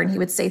brother, and he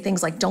would say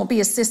things like, don't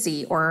be a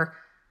sissy, or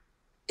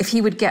if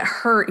he would get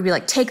hurt, he'd be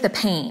like, take the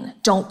pain,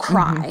 don't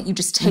cry. You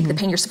just take the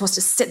pain. You're supposed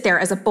to sit there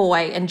as a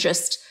boy and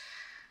just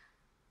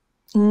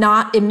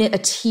not emit a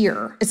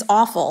tear. It's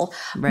awful.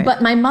 Right.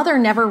 But my mother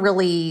never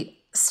really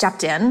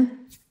stepped in.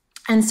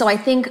 And so I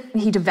think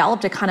he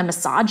developed a kind of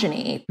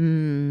misogyny.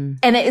 And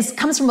it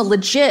comes from a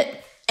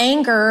legit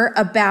anger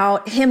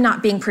about him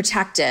not being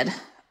protected.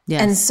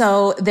 Yes. And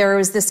so there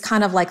was this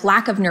kind of like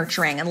lack of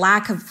nurturing and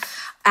lack of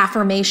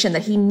affirmation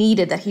that he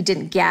needed that he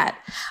didn't get.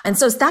 And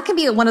so that can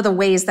be one of the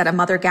ways that a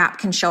mother gap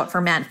can show up for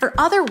men. For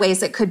other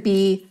ways, it could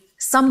be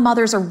some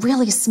mothers are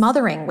really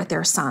smothering with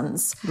their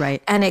sons.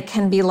 Right. And it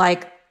can be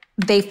like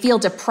they feel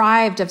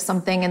deprived of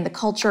something in the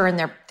culture and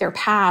their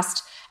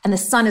past, and the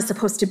son is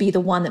supposed to be the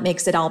one that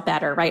makes it all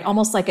better, right?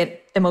 Almost like an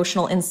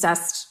emotional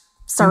incest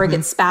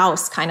surrogate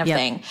spouse kind of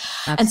thing.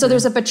 Absolutely. And so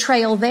there's a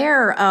betrayal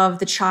there of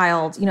the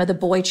child, you know, the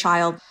boy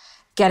child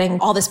getting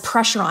all this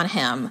pressure on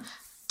him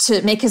to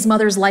make his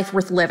mother's life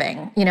worth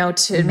living, you know,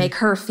 to make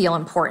her feel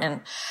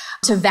important,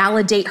 to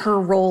validate her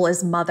role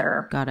as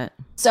mother. Got it.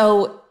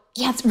 So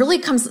yeah, it really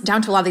comes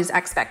down to a lot of these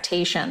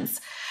expectations.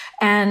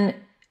 And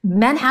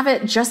men have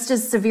it just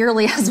as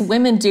severely as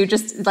women do,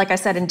 just like I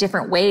said, in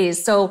different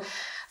ways. So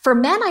for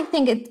men, I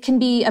think it can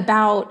be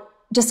about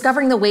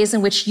discovering the ways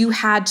in which you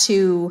had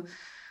to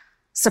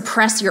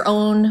suppress your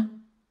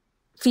own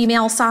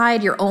female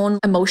side, your own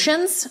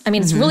emotions. I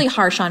mean, it's really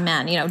harsh on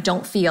men, you know,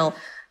 don't feel.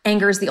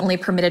 Anger is the only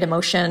permitted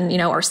emotion, you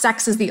know, or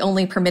sex is the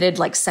only permitted,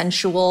 like,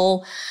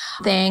 sensual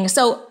thing.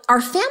 So our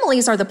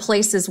families are the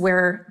places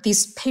where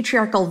these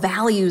patriarchal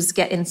values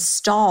get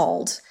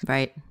installed.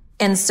 Right.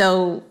 And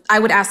so I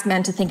would ask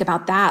men to think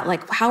about that.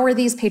 Like, how are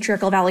these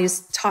patriarchal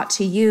values taught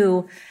to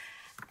you?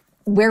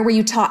 Where were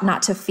you taught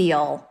not to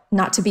feel,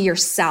 not to be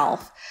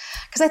yourself?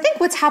 Because I think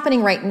what's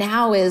happening right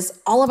now is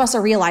all of us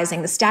are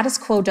realizing the status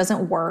quo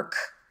doesn't work.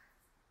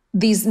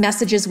 These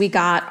messages we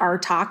got are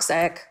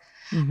toxic.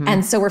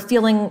 And so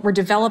we're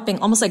developing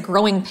almost like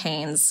growing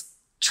pains,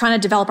 trying to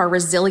develop our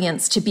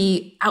resilience to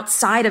be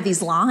outside of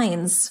these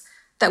lines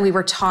that we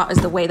were taught is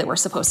the way that we're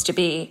supposed to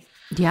be.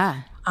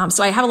 Yeah.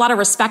 So I have a lot of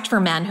respect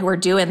for men who are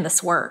doing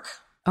this work.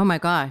 Oh my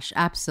gosh,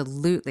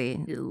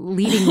 absolutely.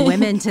 Leading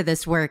women to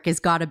this work has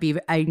got to be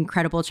an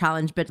incredible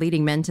challenge, but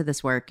leading men to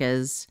this work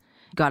is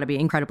got to be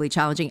incredibly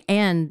challenging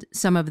and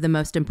some of the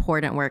most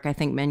important work I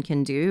think men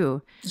can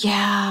do.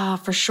 Yeah,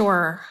 for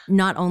sure.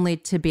 Not only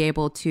to be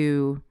able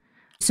to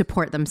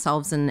support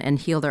themselves and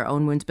heal their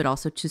own wounds, but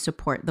also to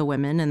support the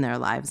women in their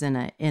lives in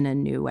a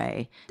new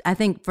way. I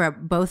think for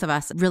both of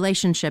us,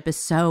 relationship is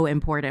so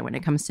important when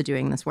it comes to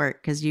doing this work,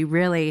 because you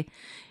really,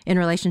 in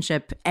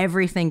relationship,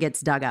 everything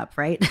gets dug up,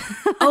 right?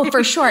 Oh,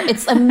 for sure.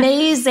 It's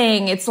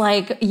amazing. It's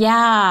like,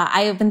 yeah,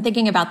 I've been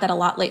thinking about that a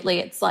lot lately.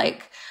 It's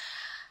like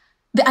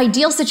the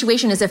ideal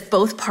situation is if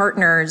both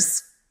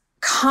partners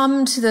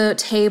come to the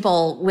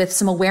table with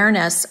some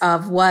awareness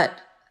of what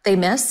they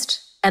missed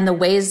and the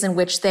ways in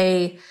which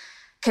they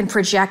can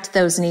project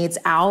those needs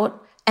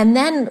out. And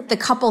then the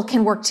couple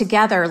can work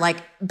together, like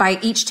by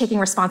each taking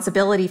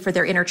responsibility for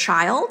their inner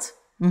child,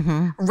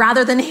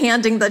 rather than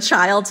handing the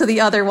child to the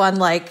other one,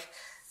 like,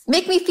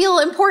 make me feel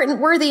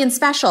important, worthy, and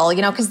special,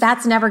 because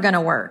that's never going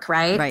to work,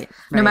 right? Right.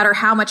 No matter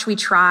how much we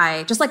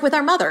try, just like with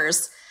our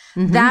mothers,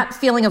 that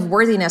feeling of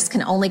worthiness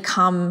can only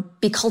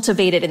be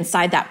cultivated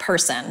inside that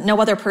person. No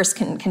other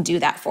person can do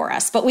that for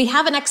us. But we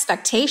have an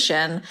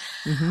expectation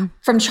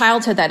from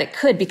childhood that it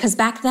could, because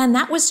back then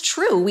that was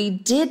true. We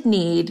did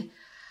need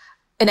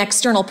an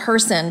external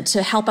person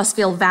to help us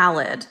feel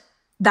valid.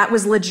 That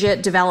was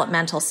legit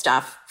developmental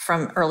stuff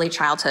from early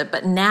childhood.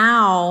 But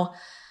now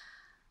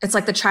it's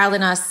like the child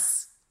in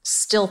us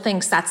still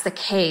thinks that's the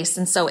case.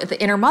 And so at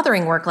the inner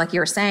mothering work, like you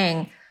were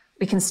saying,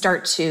 we can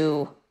start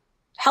to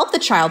help the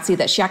child see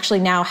that she actually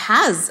now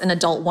has an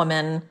adult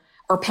woman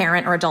or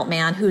parent or adult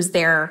man who's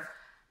there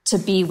to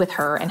be with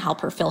her and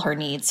help her fill her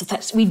needs, so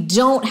that we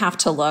don't have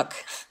to look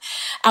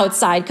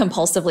outside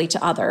compulsively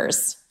to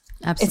others.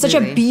 Absolutely. It's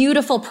such a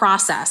beautiful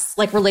process,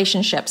 like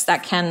relationships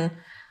that can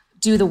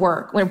do the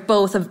work where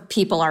both of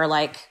people are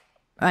like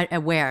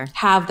aware,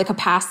 have the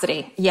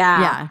capacity.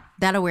 Yeah.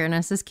 That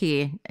awareness is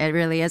key. It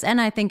really is. And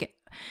I think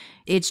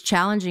it's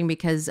challenging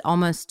because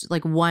almost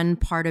like one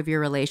part of your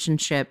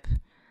relationship,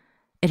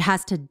 it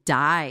has to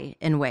die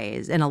in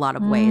a lot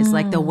of ways.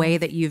 Like the way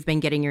that you've been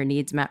getting your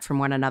needs met from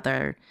one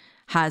another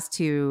has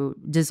to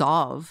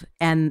dissolve,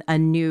 and a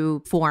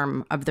new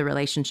form of the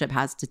relationship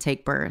has to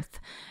take birth.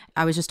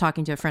 I was just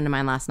talking to a friend of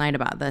mine last night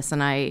about this,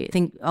 and I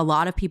think a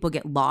lot of people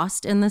get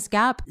lost in this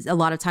gap. A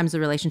lot of times the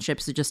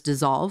relationships just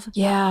dissolve.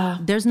 Yeah.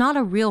 There's not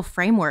a real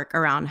framework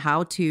around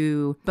how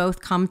to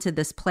both come to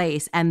this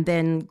place and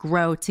then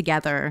grow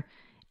together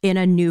in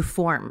a new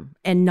form,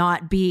 and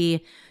not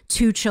be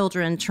two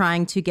children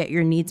trying to get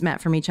your needs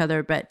met from each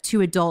other, but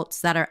two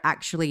adults that are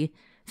actually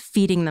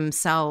feeding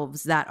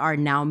themselves, that are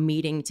now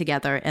meeting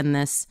together in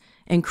this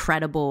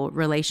incredible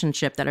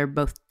relationship, that are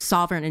both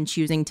sovereign and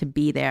choosing to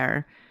be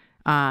there,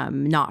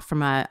 not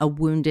from a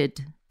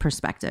wounded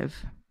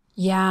perspective.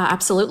 Yeah,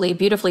 absolutely.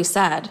 Beautifully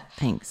said.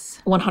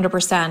 Thanks.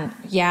 100%.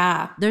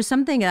 Yeah. There's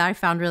something that I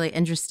found really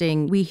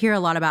interesting. We hear a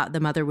lot about the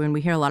mother wound.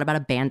 We hear a lot about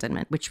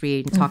abandonment, which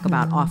we talk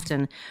about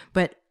often,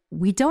 but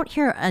we don't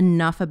hear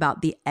enough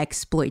about the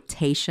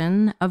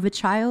exploitation of a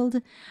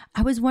child.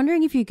 I was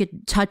wondering if you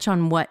could touch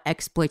on what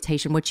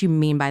you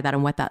mean by that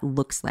and what that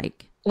looks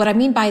like. What I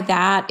mean by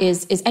that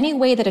is any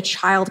way that a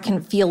child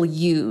can feel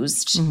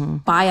used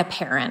by a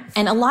parent.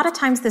 And a lot of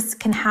times this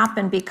can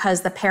happen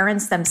because the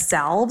parents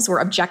themselves were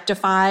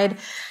objectified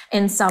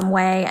in some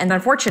way. And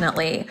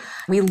unfortunately,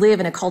 we live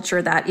in a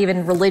culture that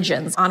even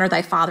religions honor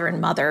thy father and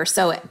mother.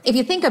 So if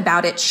you think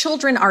about it,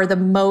 children are the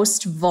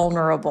most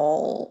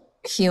vulnerable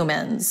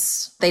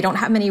humans. They don't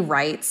have many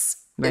rights.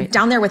 Right.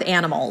 Down there with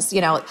animals, they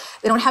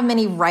don't have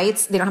many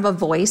rights. They don't have a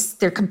voice.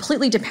 They're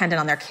completely dependent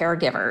on their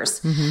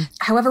caregivers.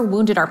 However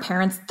wounded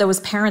those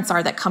parents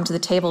are that come to the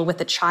table with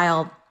the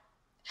child,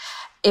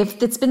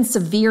 if it's been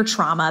severe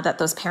trauma that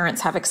those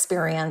parents have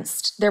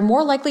experienced, they're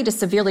more likely to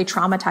severely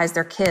traumatize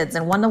their kids.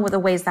 And one of the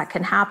ways that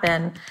can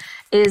happen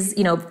is,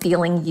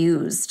 feeling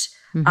used.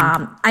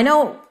 I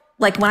know,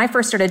 like when I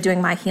first started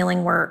doing my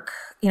healing work,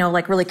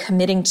 like really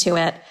committing to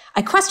it,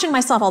 I question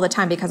myself all the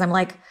time because I'm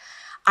like,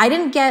 I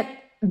didn't get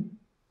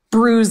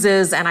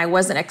bruises and I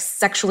wasn't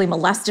sexually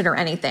molested or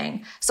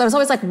anything. So I was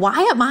always like, why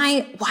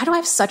do I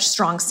have such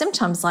strong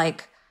symptoms?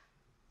 Like,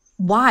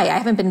 why? I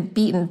haven't been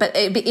beaten. But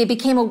it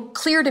became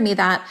clear to me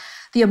that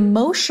the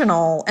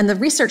emotional, and the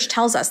research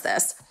tells us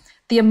this,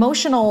 the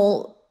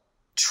emotional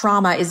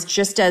trauma is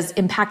just as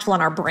impactful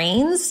on our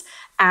brains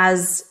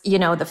as,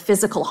 the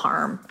physical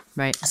harm.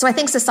 Right. So I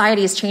think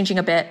society is changing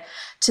a bit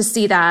to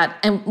see that.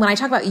 And when I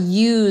talk about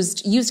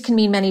used can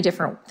mean many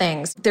different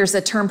things. There's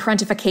a term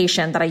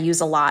parentification that I use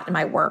a lot in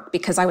my work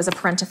because I was a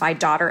parentified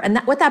daughter. And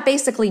what that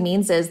basically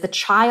means is the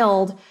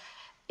child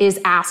is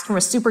asked from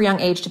a super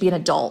young age to be an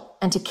adult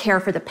and to care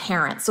for the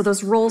parent. So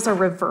those roles are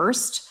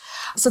reversed.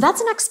 So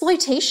that's an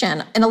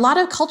exploitation. In a lot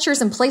of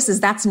cultures and places,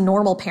 that's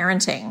normal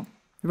parenting.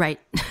 Right.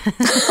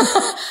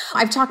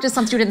 I've talked to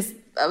some students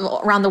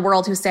around the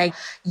world who say,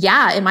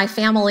 yeah, in my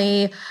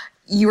family,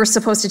 you were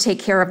supposed to take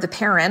care of the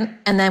parent.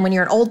 And then when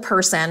you're an old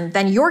person,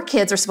 then your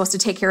kids are supposed to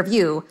take care of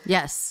you.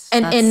 Yes.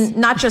 And in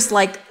not just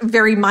like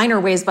very minor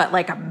ways, but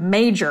like a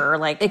major,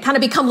 like they kind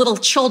of become little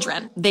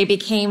children. They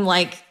became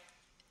like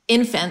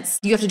infants.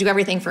 You have to do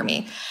everything for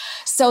me.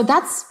 So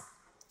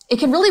it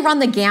can really run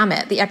the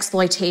gamut, the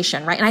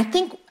exploitation, right? And I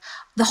think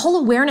the whole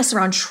awareness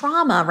around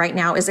trauma right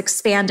now is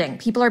expanding.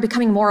 People are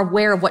becoming more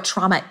aware of what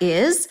trauma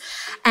is.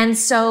 And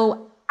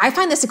so I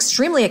find this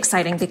extremely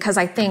exciting because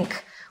I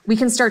think we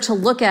can start to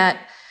look at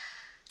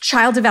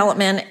child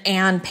development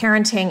and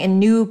parenting in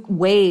new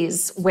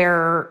ways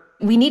where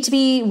we need to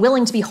be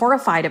willing to be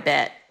horrified a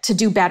bit to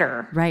do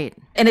better. Right.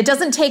 And it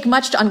doesn't take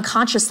much to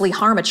unconsciously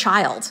harm a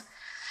child.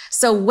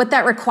 So what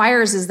that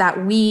requires is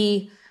that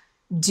we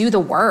do the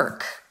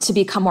work to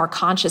become more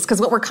conscious,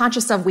 because what we're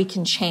conscious of, we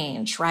can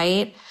change,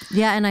 right?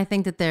 Yeah. And I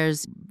think that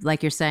there's,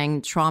 like you're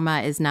saying,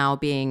 trauma is now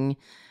being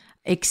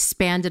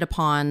expanded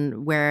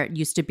upon where it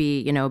used to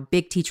be,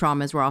 big T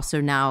traumas. We're also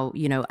now,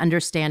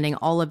 understanding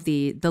all of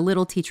the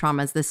little T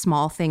traumas, the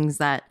small things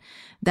that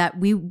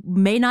we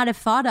may not have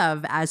thought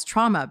of as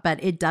trauma,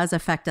 but it does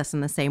affect us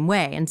in the same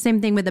way. And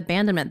same thing with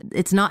abandonment.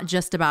 It's not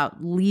just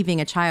about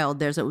leaving a child.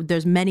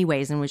 There's many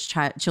ways in which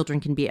children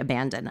can be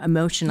abandoned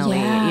emotionally,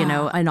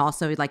 and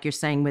also, like you're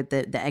saying, with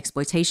the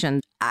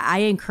exploitation. I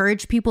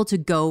encourage people to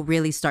go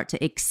really start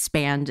to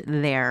expand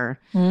their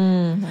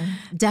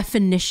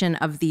definition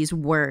of these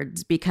words,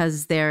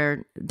 because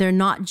they're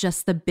not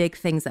just the big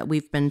things that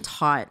we've been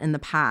taught in the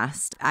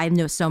past. I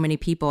know so many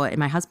people, and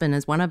my husband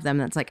is one of them,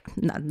 that's like,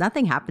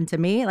 nothing happened to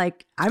me.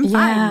 Like, I'm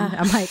fine.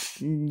 I'm like,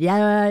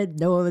 yeah,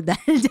 no, that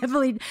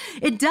definitely,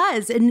 it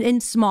does in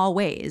small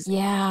ways.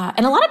 Yeah.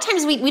 And a lot of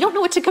times we don't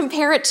know what to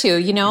compare it to,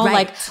 Right.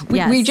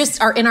 like we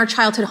just are in our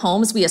childhood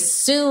homes. We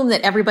assume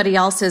that everybody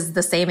else is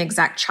the same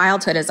exact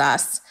childhood as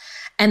us.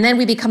 And then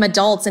we become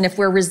adults. And if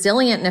we're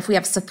resilient and if we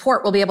have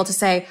support, we'll be able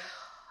to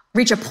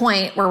reach a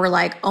point where we're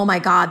like, oh my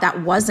God,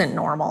 that wasn't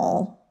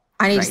normal.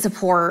 I need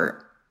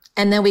support.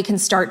 And then we can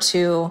start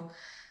to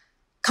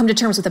come to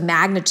terms with the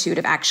magnitude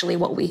of actually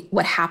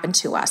what happened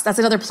to us. That's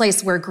another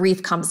place where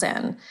grief comes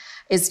in,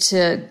 is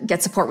to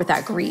get support with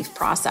that grief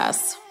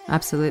process.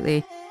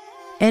 Absolutely.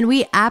 And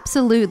we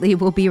absolutely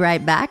will be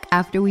right back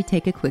after we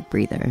take a quick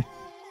breather.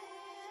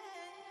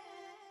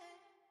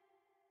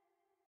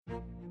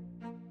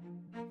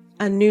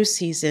 A new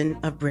season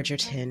of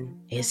Bridgerton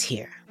is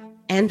here.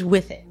 And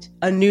with it,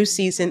 a new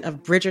season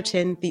of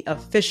Bridgerton, the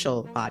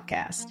official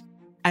podcast.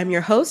 I'm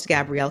your host,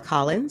 Gabrielle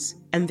Collins,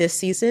 and this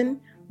season,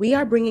 we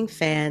are bringing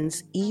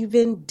fans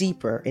even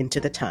deeper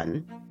into the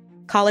ton.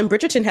 Colin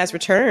Bridgerton has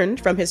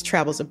returned from his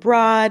travels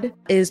abroad.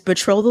 Is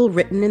betrothal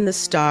written in the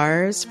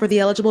stars for the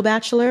eligible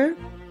bachelor?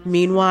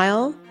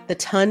 Meanwhile, the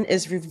ton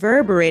is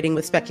reverberating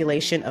with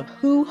speculation of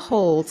who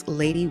holds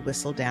Lady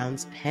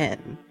Whistledown's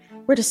pen.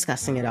 We're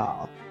discussing it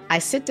all. I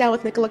sit down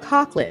with Nicola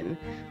Coughlan,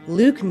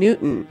 Luke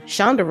Newton,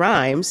 Shonda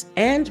Rhimes,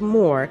 and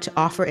more to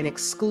offer an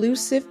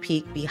exclusive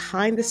peek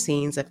behind the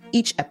scenes of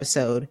each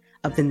episode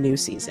of the new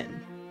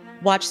season.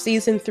 Watch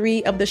season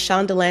 3 of the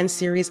Shondaland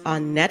series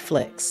on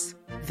Netflix.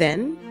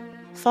 Then,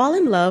 fall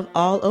in love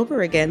all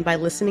over again by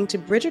listening to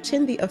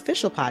Bridgerton, the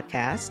official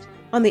podcast,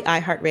 on the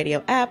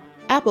iHeartRadio app,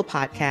 Apple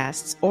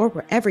Podcasts, or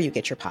wherever you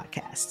get your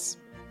podcasts.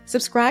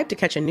 Subscribe to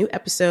catch a new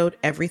episode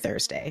every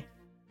Thursday.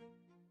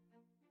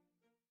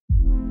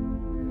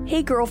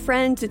 Hey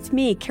girlfriends, it's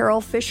me,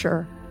 Carol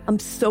Fisher. I'm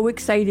so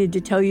excited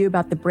to tell you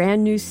about the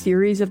brand new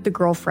series of The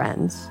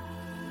Girlfriends.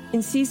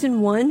 In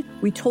season 1,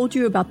 we told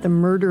you about the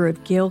murder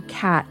of Gail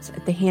Katz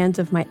at the hands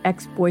of my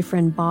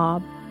ex-boyfriend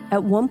Bob.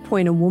 At one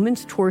point, a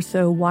woman's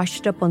torso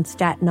washed up on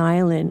Staten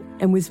Island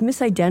and was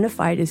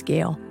misidentified as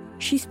Gail.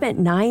 She spent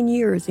 9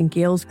 years in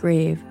Gail's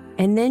grave,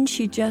 and then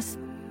she just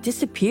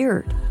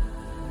disappeared.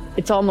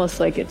 It's almost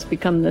like it's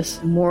become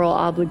this moral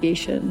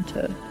obligation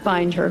to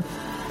find her.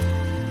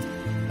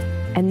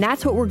 And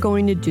that's what we're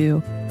going to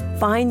do.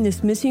 Find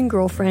this missing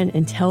girlfriend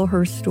and tell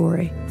her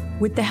story.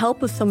 With the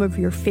help of some of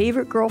your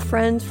favorite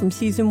girlfriends from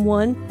season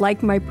 1,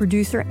 like my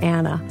producer,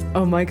 Anna.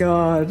 Oh my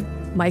God.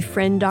 My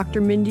friend,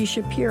 Dr. Mindy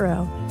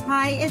Shapiro.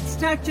 Hi, it's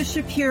Dr.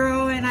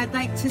 Shapiro, and I'd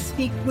like to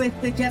speak with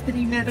the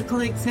Deputy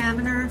Medical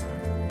Examiner.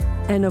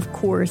 And of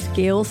course,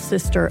 Gail's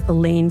sister,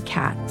 Elaine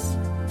Katz.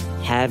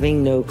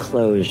 Having no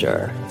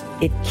closure,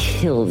 it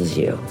kills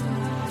you.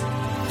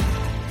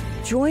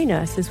 Join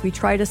us as we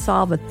try to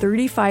solve a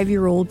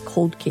 35-year-old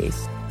cold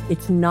case.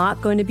 It's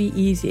not going to be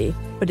easy,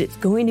 but it's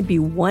going to be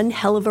one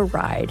hell of a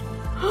ride.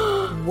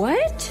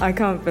 What? I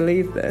can't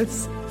believe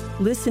this.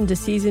 Listen to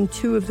season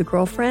 2 of The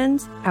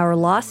Girlfriends, Our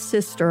Lost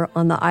Sister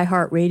on the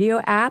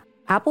iHeartRadio app,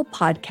 Apple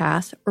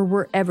Podcasts, or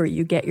wherever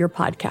you get your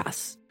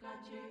podcasts.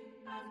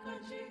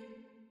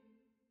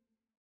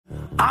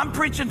 I'm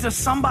preaching to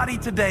somebody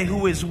today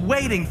who is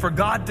waiting for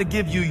God to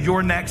give you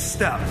your next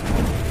step.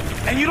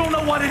 And you don't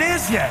know what it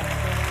is yet.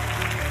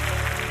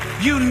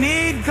 You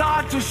need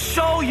God to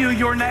show you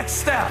your next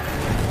step.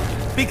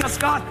 Because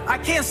God, I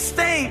can't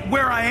stay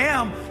where I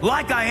am,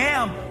 like I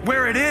am,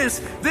 where it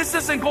is. This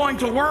isn't going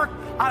to work.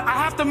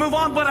 I have to move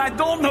on, but I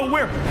don't know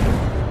where.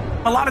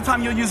 A lot of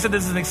time you'll use it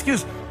as an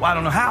excuse. Well, I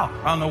don't know how.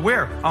 I don't know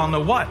where. I don't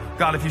know what.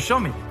 God, if you show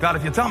me. God,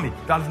 if you tell me.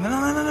 God, if...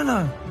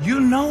 No. You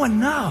know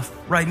enough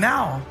right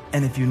now.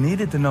 And if you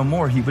needed to know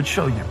more, he would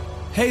show you.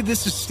 Hey,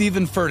 this is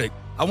Stephen Furtick.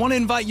 I want to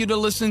invite you to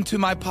listen to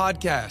my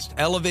podcast,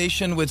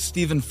 Elevation with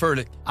Stephen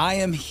Furtick. I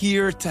am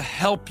here to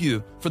help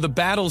you for the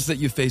battles that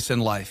you face in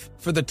life,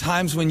 for the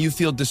times when you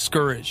feel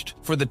discouraged,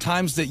 for the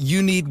times that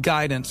you need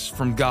guidance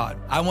from God.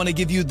 I want to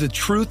give you the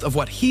truth of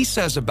what he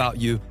says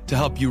about you to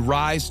help you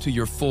rise to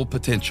your full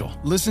potential.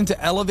 Listen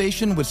to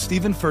Elevation with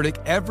Stephen Furtick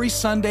every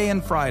Sunday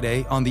and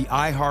Friday on the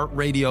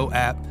iHeartRadio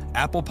app,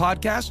 Apple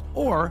Podcasts,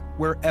 or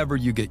wherever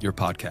you get your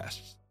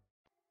podcasts.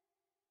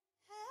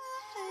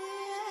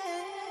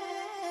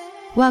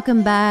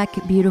 Welcome back,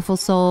 beautiful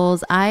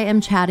souls. I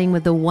am chatting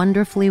with the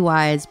wonderfully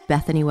wise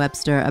Bethany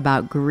Webster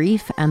about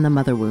grief and the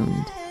mother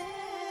wound.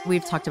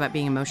 We've talked about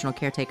being emotional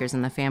caretakers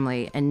in the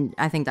family, and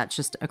I think that's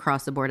just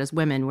across the board. As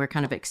women, we're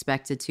kind of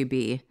expected to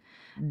be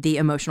the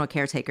emotional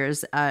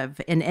caretakers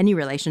in any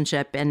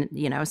relationship. And,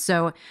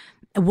 so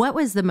what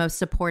was the most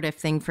supportive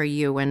thing for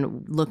you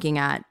when looking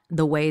at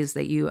the ways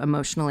that you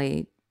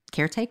emotionally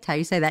caretake? How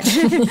you say that?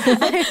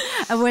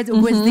 was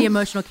the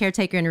emotional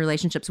caretaker in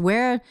relationships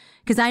where,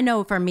 because I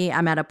know for me,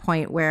 I'm at a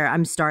point where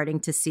I'm starting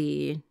to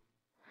see,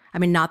 I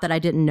mean, not that I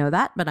didn't know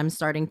that, but I'm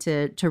starting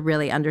to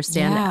really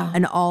understand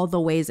and all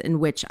the ways in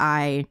which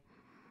I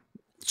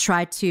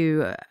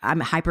I'm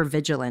hyper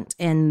vigilant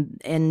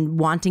and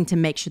wanting to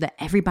make sure that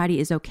everybody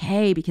is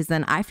okay, because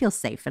then I feel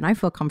safe and I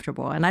feel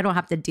comfortable and I don't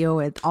have to deal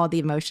with all the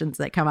emotions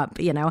that come up,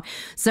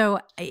 So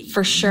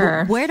for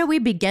sure. Where do we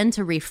begin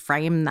to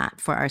reframe that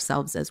for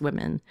ourselves as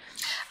women?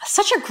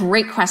 Such a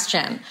great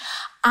question.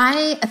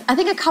 I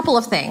think a couple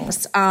of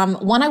things.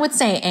 One, I would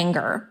say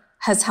anger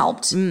has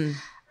helped, and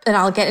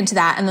I'll get into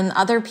that. And then the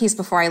other piece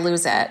before I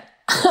lose it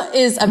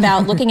is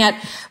about looking at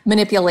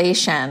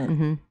manipulation.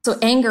 Mm-hmm. So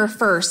anger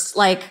first,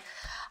 I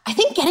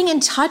think getting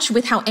in touch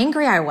with how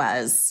angry I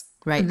was,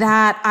 right?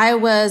 That I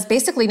was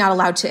basically not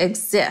allowed to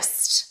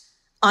exist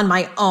on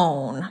my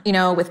own,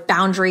 with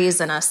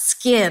boundaries and a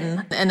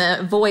skin and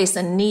a voice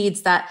and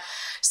needs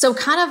so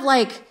kind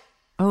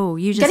of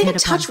you just getting in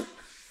touch.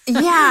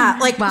 Yeah.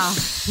 Wow.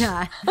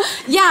 Yeah.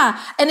 Yeah.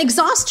 And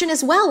exhaustion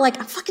as well. I'm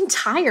fucking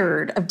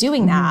tired of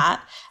doing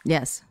that.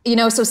 Yes. So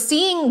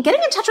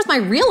getting in touch with my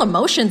real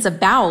emotions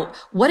about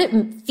what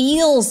it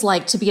feels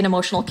like to be an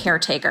emotional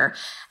caretaker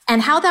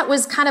and how that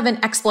was kind of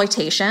an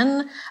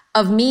exploitation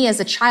of me as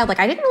a child.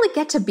 I didn't really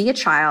get to be a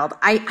child.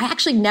 I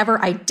actually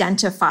never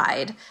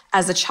identified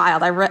as a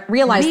child. I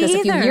realized this a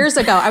few years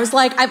ago. I was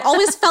I've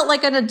always felt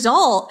like an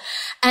adult.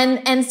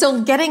 And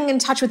so getting in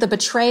touch with the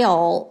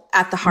betrayal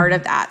at the heart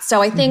of that.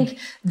 So I think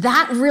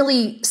that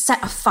really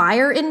set a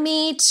fire in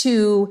me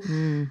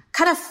to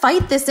kind of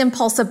fight this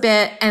impulse a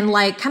bit and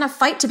kind of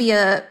fight to be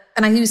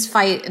and I use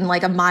fight in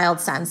a mild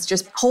sense,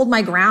 just hold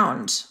my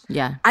ground.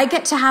 Yeah. I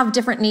get to have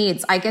different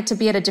needs. I get to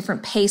be at a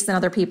different pace than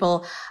other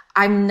people.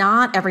 I'm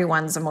not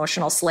everyone's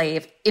emotional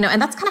slave,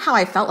 and that's kind of how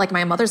I felt like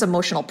my mother's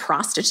emotional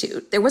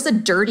prostitute. There was a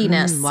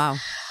dirtiness. Wow.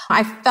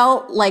 I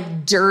felt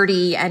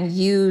dirty and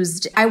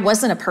used. I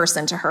wasn't a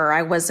person to her.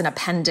 I was an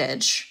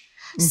appendage.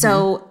 Mm-hmm.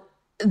 So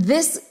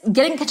this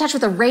getting in touch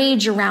with the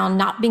rage around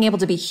not being able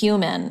to be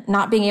human,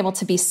 not being able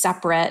to be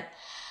separate,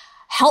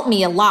 helped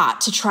me a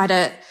lot to try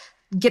to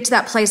get to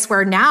that place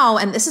where now,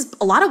 and this is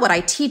a lot of what I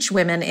teach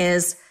women,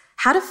 is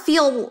how to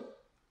feel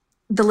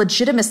the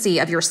legitimacy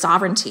of your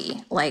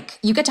sovereignty.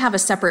 You get to have a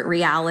separate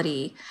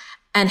reality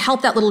and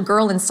help that little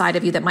girl inside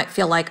of you that might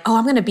feel I'm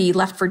going to be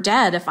left for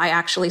dead if I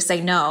actually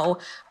say no,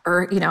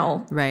 or,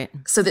 Right.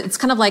 So that it's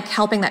kind of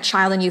helping that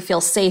child in you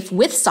feel safe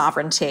with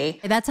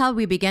sovereignty. That's how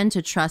we begin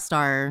to trust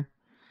our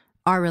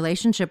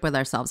relationship with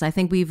ourselves. I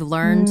think we've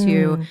learned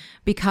to,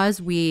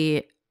 because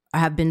we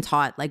have been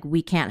taught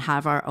we can't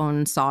have our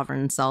own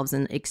sovereign selves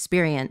and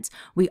experience,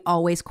 we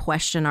always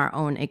question our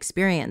own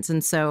experience.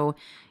 And so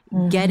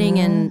getting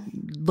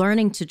and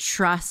learning to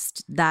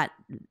trust that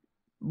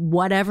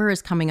whatever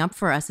is coming up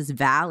for us is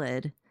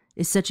valid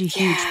is such a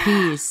huge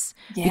piece.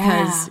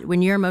 Because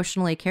when you're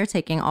emotionally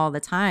caretaking all the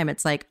time,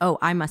 it's oh,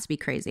 I must be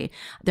crazy.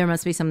 There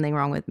must be something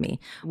wrong with me.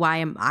 Why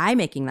am I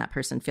making that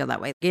person feel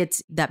that way?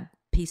 It's that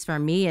piece for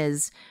me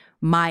is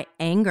my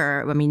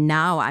anger. I mean,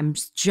 now I'm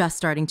just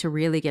starting to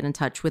really get in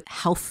touch with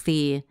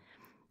healthy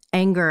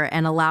anger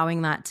and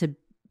allowing that to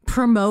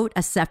promote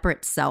a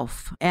separate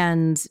self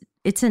and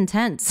It's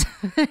intense.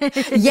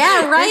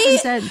 Yeah, right?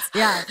 It's intense.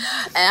 Yeah.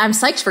 I'm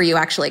psyched for you,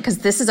 actually, because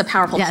this is a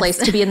powerful place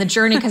to be in the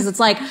journey, because it's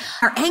like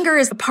our anger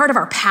is a part of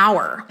our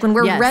power. When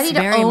we're ready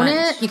to own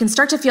it, you can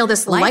start to feel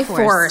this life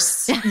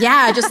force.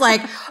 Yeah, just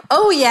like,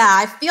 oh yeah,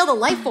 I feel the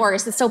life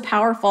force. It's so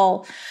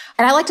powerful.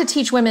 And I like to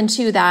teach women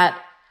too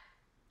that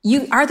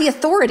you are the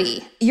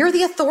authority. You're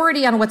the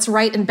authority on what's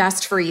right and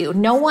best for you.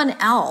 No one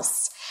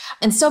else.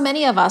 And so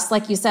many of us,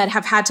 like you said,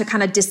 have had to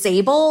kind of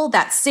disable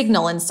that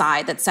signal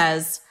inside that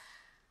says,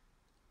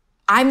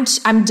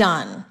 I'm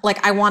done.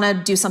 Like, I want to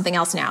do something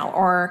else now,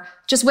 or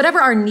just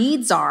whatever our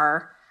needs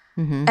are.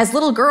 Mm-hmm. As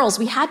little girls,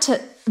 we had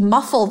to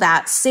muffle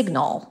that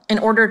signal in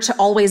order to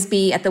always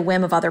be at the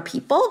whim of other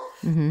people.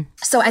 Mm-hmm.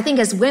 So I think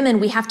as women,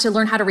 we have to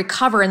learn how to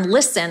recover and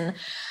listen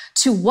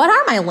to what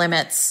are my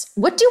limits?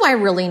 What do I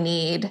really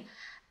need?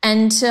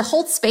 And to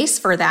hold space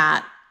for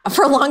that.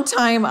 For a long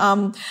time,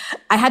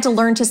 I had to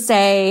learn to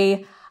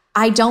say,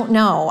 I don't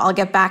know. I'll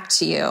get back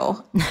to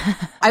you.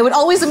 I would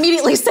always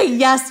immediately say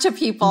yes to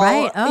people.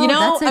 Right. Oh,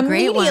 that's a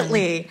great one.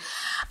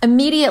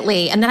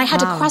 Immediately. And then I had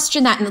to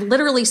question that and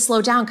literally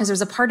slow down, because there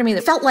was a part of me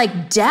that felt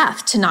like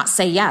death to not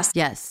say yes.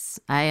 Yes.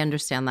 I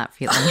understand that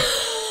feeling.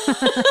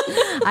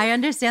 I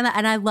understand that.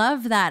 And I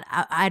love that.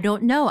 I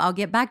don't know. I'll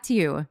get back to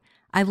you.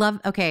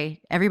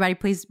 Okay, everybody,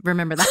 please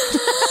remember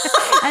that.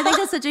 I think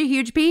that's such a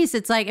huge piece.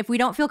 It's like, if we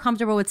don't feel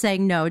comfortable with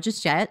saying no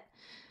just yet,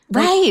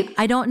 right.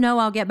 I don't know,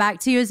 I'll get back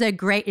to you is a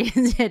great way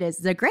to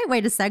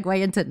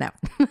segue into no.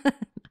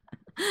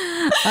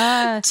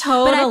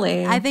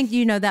 Totally. But I think,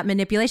 that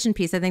manipulation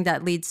piece, I think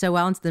that leads so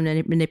well into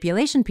the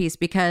manipulation piece,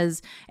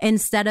 because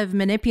instead of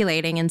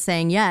manipulating and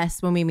saying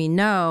yes when we mean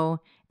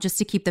no, just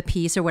to keep the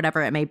peace or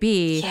whatever it may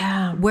be,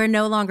 we're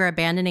no longer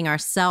abandoning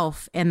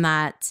ourselves in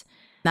that.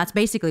 That's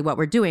basically what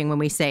we're doing when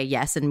we say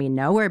yes and mean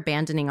no. We're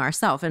abandoning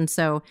ourselves. And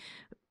so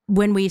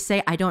when we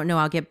say, I don't know,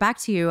 I'll get back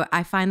to you,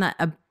 I find that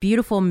a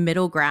beautiful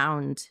middle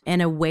ground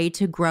and a way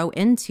to grow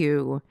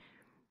into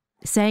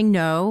saying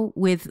no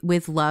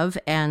with love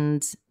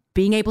and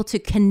being able to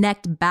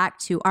connect back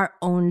to our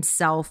own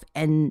self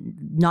and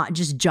not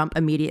just jump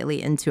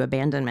immediately into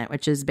abandonment,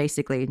 which is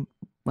basically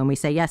when we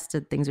say yes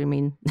to things we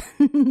mean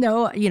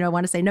no,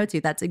 want to say no to.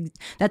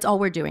 That's all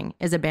we're doing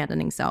is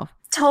abandoning self.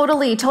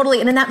 Totally.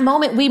 And in that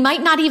moment, we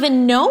might not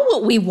even know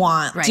what we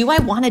want. Right. Do I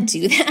want to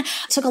do that?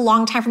 It took a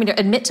long time for me to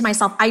admit to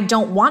myself, I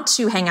don't want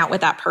to hang out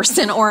with that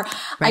person, or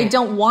I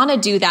don't want to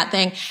do that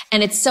thing.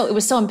 And it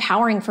was so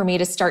empowering for me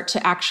to start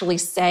to actually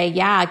say,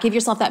 give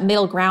yourself that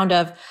middle ground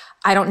of,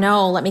 I don't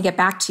know, let me get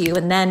back to you.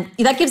 And then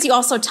that gives you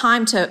also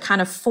time to kind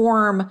of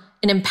form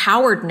an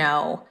empowered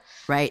no.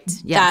 Right.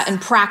 Yes.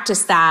 And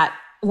practice that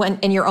when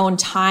in your own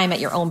time, at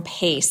your own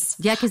pace.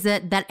 Yeah, because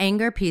that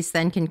anger piece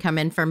then can come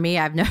in for me.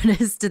 I've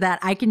noticed that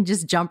I can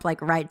just jump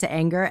right to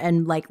anger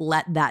and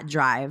let that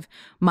drive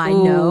my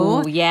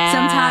no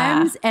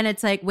sometimes. And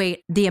it's like,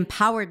 wait, the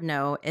empowered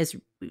no is,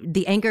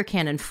 the anger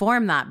can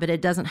inform that, but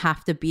it doesn't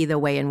have to be the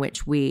way in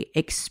which we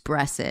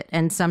express it.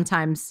 And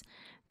sometimes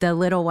the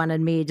little one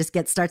in me just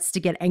starts to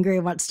get angry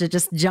and wants to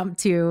just jump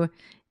to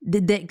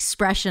the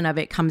expression of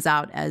it comes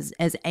out as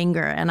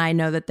anger. And I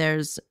know that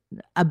there's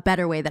a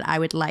better way that I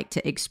would like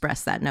to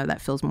express that no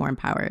that feels more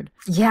empowered.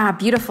 Yeah,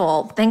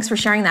 beautiful. Thanks for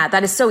sharing that.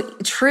 That is so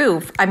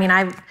true. I mean,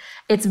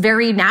 it's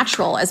very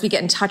natural as we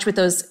get in touch with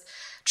those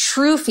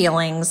true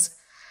feelings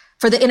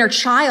for the inner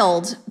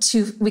child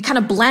we kind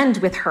of blend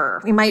with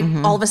her. We might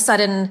all of a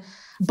sudden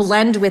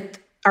blend with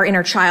our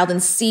inner child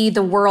and see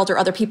the world or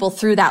other people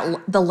through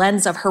the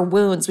lens of her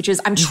wounds, which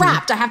is, I'm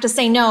trapped. I have to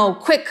say no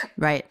quick,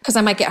 right? Because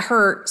I might get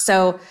hurt.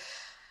 So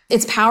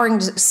it's powering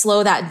to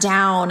slow that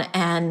down,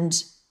 and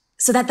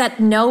so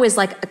that no is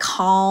like a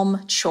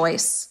calm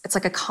choice. It's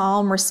like a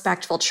calm,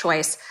 respectful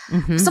choice.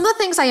 Mm-hmm. Some of the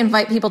things I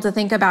invite people to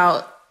think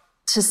about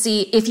to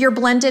see if you're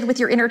blended with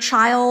your inner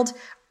child,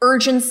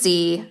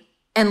 urgency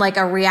and like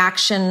a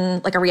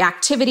reaction, like a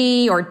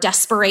reactivity or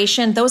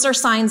desperation. Those are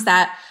signs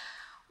that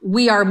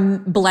we are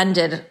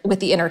blended with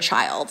the inner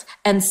child.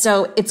 And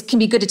so it can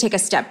be good to take a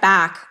step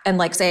back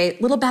and say,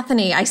 little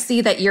Bethany, I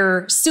see that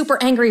you're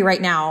super angry right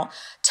now.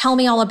 Tell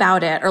me all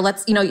about it. Or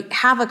let's,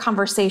 have a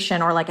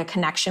conversation or a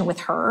connection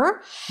with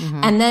her.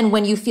 Mm-hmm. And then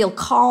when you feel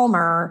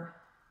calmer,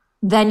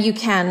 then you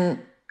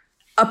can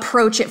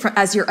approach it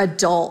as your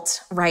adult,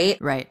 right?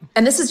 Right.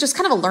 And this is just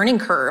kind of a learning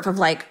curve of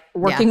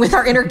working with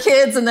our inner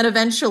kids and then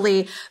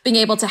eventually being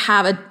able to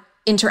have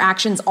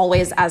interactions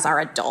always as our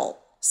adult,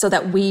 so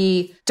that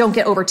we don't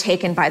get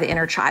overtaken by the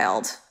inner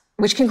child,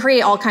 which can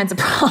create all kinds of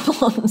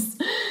problems.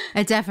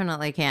 It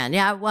definitely can.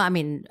 Yeah. Well, I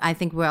mean, I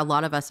think a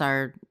lot of us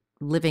are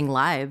living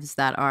lives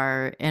that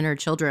our inner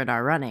children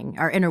are running,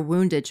 our inner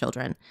wounded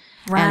children.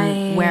 Right.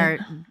 And where,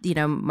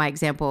 my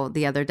example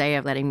the other day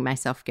of letting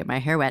myself get my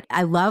hair wet,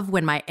 I love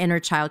when my inner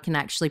child can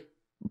actually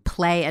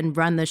play and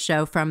run the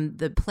show from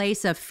the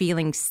place of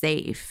feeling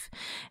safe,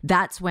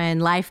 that's when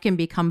life can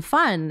become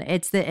fun.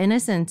 It's the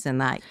innocence in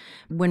that.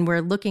 When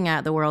we're looking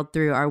at the world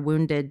through our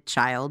wounded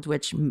child,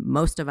 which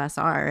most of us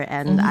are,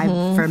 and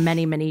I, for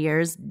many, many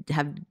years,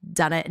 have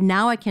done it.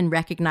 Now I can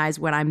recognize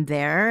when I'm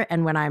there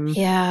and when I'm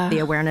the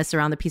awareness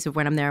around the piece of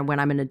when I'm there and when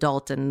I'm an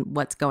adult and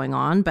what's going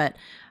on. But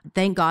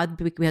thank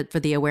God for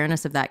the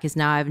awareness of that, because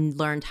now I've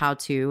learned how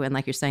to, and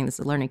like you're saying, this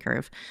is a learning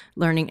curve,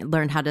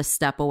 learn how to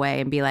step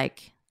away and be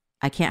like,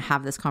 I can't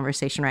have this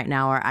conversation right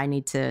now, or I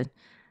need to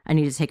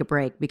take a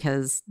break,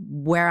 because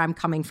where I'm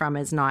coming from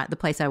is not the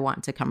place I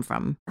want to come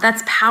from.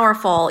 That's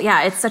powerful.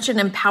 Yeah, it's such an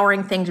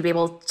empowering thing to be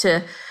able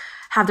to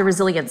have the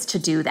resilience to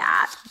do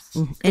that.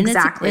 And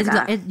exactly.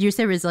 You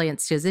say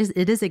resilience because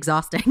it is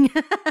exhausting.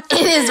 It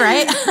is,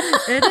 right?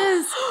 It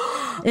is.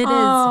 It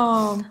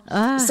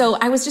is. So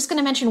I was just going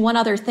to mention one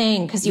other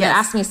thing, because you had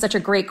asked me such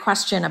a great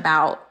question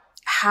about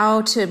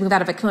how to move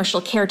out of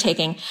emotional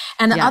caretaking.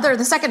 And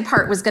the second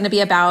part was going to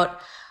be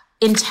about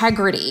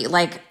integrity.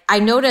 Like, I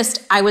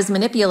noticed I was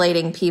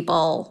manipulating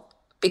people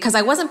because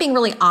I wasn't being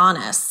really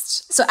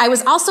honest. So I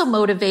was also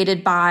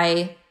motivated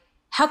by,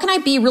 how can I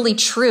be really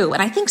true?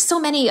 And I think so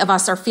many of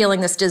us are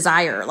feeling this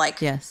desire. Like,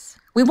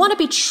 we want to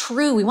be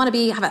true. We want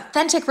to have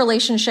authentic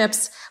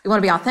relationships. We want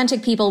to be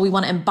authentic people. We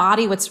want to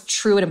embody what's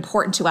true and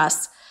important to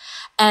us.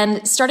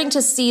 And starting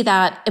to see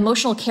that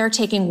emotional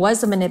caretaking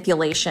was a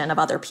manipulation of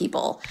other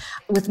people.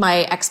 With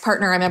my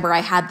ex-partner, I remember I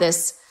had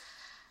this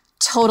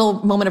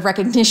total moment of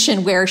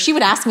recognition where she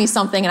would ask me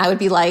something and I would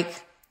be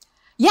like,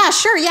 yeah,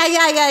 sure.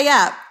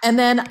 Yeah. And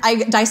then I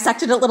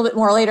dissected it a little bit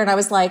more later and I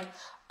was like,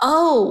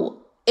 oh,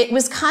 it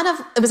was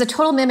a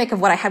total mimic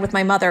of what I had with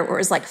my mother, where it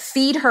was like,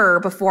 feed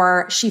her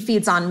before she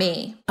feeds on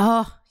me.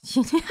 Oh,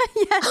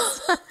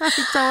 yes.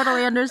 I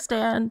totally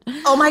understand.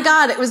 Oh my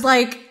God. It was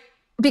like,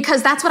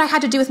 because that's what I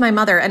had to do with my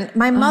mother. And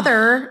my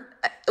mother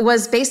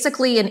was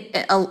basically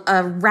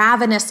a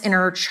ravenous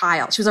inner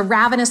child. She was a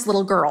ravenous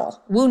little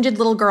girl, wounded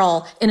little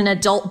girl in an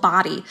adult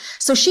body.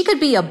 So she could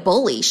be a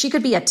bully. She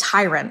could be a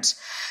tyrant.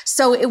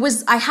 So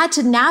I had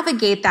to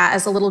navigate that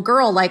as a little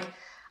girl. Like,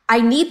 I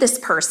need this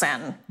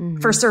person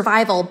for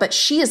survival, but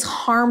she is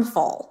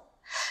harmful.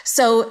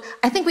 So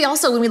I think we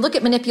also, when we look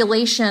at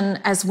manipulation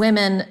as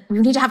women, we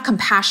need to have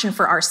compassion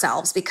for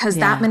ourselves, because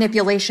that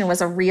manipulation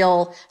was a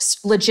real,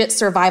 legit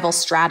survival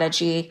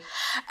strategy.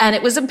 And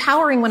it was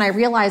empowering when I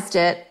realized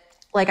it.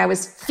 Like, I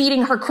was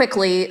feeding her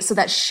quickly so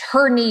that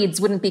her needs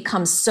wouldn't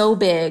become so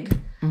big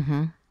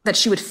that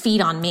she would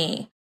feed on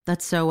me.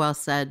 That's so well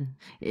said.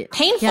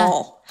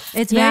 Painful.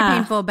 Yeah. It's very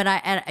painful, but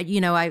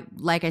I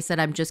like I said,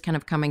 I'm just kind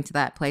of coming to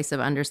that place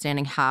of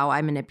understanding how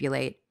I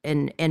manipulate,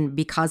 and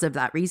because of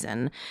that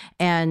reason.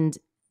 And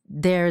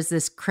there's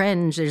this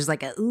cringe. There's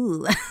like a,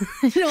 ooh,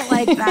 I don't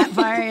like that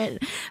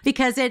part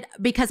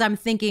because I'm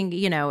thinking,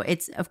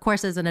 it's, of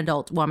course, as an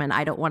adult woman,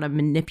 I don't want to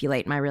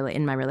manipulate in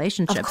my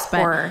relationships. Of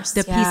course,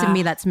 but the piece of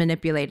me that's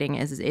manipulating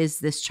is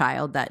this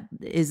child that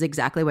is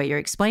exactly what you're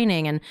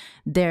explaining. And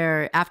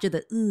there, after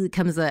the ooh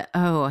comes the,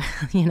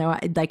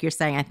 like you're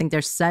saying, I think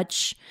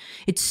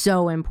it's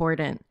so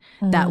important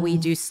that we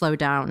do slow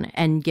down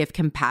and give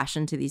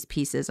compassion to these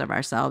pieces of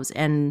ourselves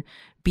and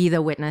be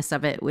the witness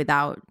of it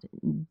without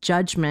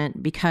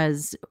judgment,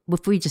 because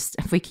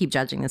if we keep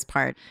judging this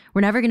part,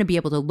 we're never going to be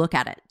able to look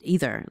at it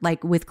either,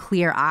 like with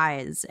clear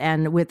eyes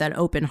and with an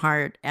open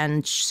heart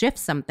and shift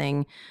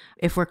something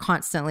if we're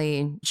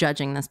constantly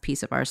judging this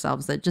piece of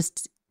ourselves that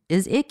just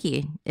is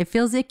icky. It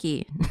feels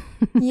icky.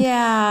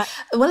 Yeah.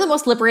 One of the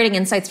most liberating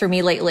insights for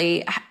me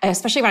lately,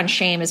 especially around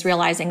shame, is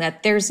realizing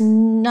that there's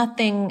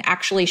nothing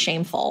actually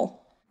shameful.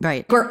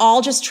 Right. We're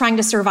all just trying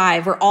to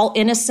survive. We're all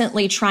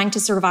innocently trying to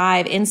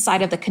survive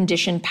inside of the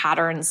conditioned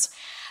patterns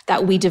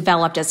that we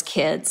developed as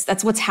kids.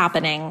 That's what's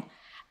happening.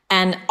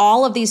 And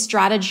all of these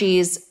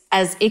strategies,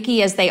 as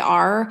icky as they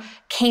are,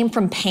 came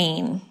from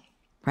pain.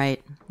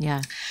 Right.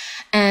 Yeah.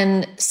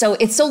 And so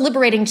it's so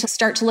liberating to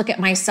start to look at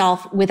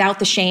myself without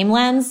the shame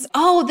lens.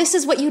 Oh, this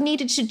is what you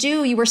needed to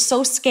do. You were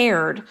so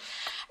scared.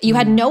 You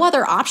had no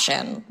other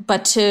option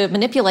but to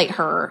manipulate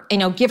her,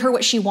 give her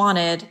what she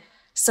wanted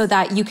so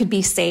that you could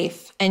be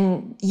safe.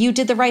 And you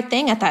did the right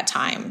thing at that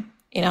time,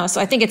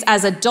 So I think it's,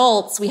 as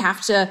adults,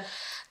 the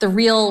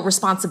real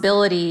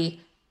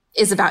responsibility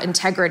is about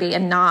integrity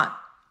and not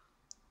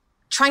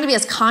trying to be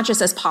as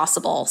conscious as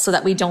possible so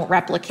that we don't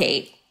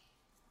replicate.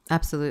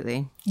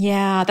 Absolutely.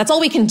 Yeah, that's all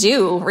we can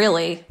do,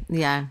 really.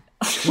 Yeah.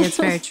 It's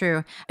very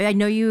true. I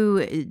know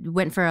you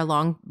went for a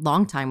long,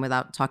 long time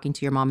without talking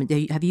to your mom.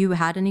 Have you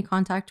had any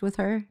contact with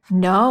her?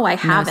 No, I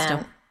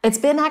haven't. It's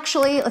been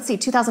actually,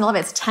 2011.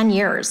 It's 10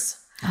 years.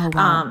 Oh,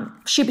 wow.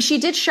 She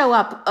did show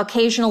up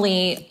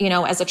occasionally,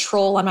 as a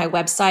troll on my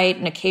website,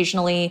 and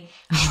occasionally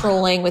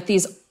trolling with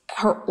these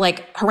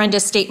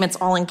horrendous statements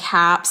all in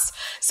caps.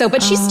 So,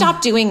 but she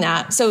stopped doing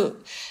that. So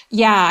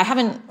yeah, I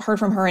haven't heard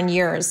from her in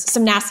years.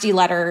 Some nasty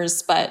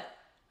letters, but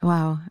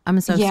Wow.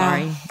 I'm so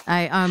sorry.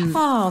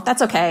 Oh,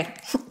 that's okay.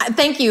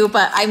 Thank you.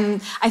 But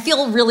I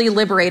feel really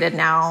liberated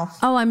now.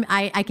 Oh,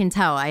 I can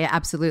tell. I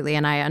absolutely.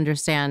 And I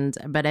understand,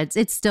 but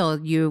it's still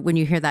when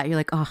you hear that, you're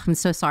like, oh, I'm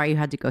so sorry you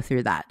had to go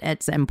through that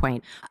at some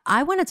point.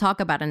 I want to talk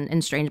about an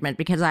estrangement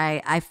because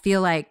I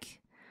feel like,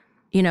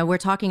 we're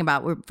talking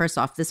about, first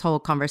off, this whole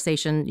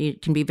conversation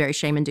can be very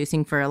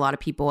shame-inducing for a lot of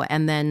people.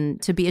 And then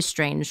to be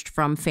estranged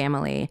from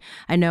family.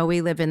 I know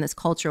we live in this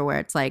culture where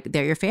it's like,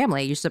 they're your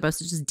family. You're supposed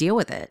to just deal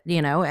with it,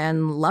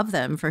 and love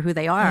them for who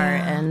they are.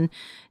 Yeah. And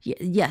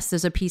yes,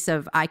 there's a piece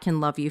of, I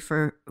can love you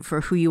for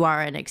who you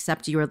are and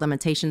accept your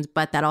limitations,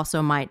 but that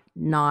also might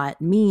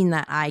not mean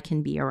that I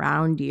can be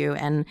around you.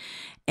 And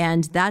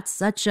that's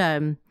such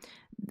a...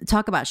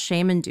 Talk about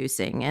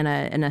shame-inducing in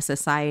a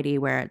society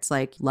where it's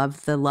like,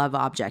 love the love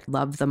object,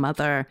 love the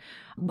mother.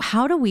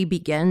 How do we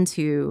begin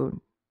to,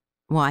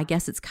 well, I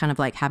guess it's kind of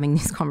like having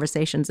these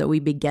conversations that we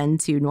begin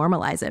to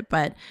normalize it.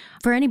 But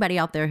for anybody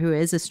out there who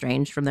is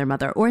estranged from their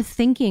mother or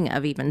thinking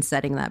of even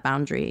setting that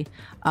boundary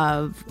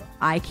of,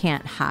 I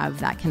can't have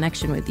that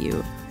connection with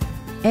you.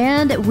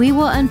 And we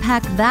will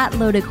unpack that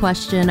loaded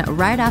question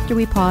right after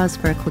we pause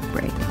for a quick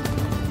break.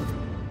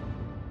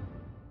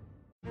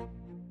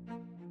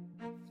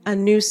 A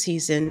new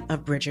season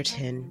of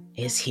Bridgerton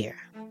is here.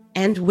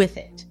 And with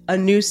it, a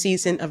new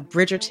season of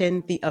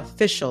Bridgerton, the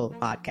official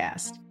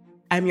podcast.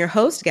 I'm your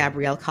host,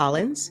 Gabrielle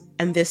Collins,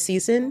 and this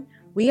season,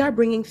 we are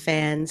bringing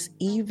fans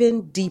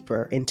even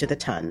deeper into the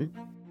ton.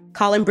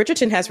 Colin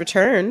Bridgerton has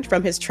returned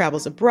from his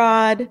travels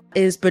abroad.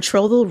 Is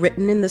betrothal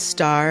written in the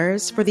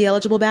stars for the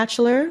eligible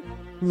bachelor?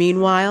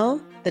 Meanwhile,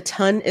 the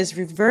ton is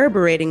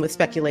reverberating with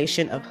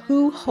speculation of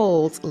who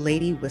holds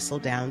Lady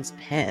Whistledown's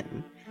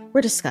pen.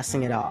 We're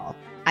discussing it all.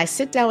 I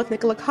sit down with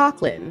Nicola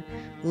Coughlan,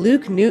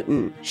 Luke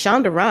Newton,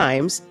 Shonda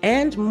Rhimes,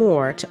 and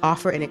more to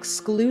offer an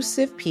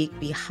exclusive peek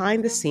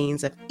behind the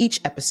scenes of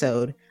each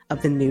episode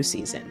of the new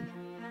season.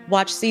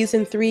 Watch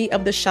season 3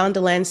 of the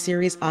Shondaland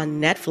series on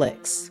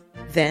Netflix.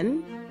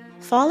 Then,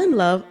 fall in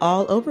love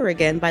all over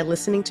again by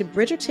listening to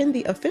Bridgerton,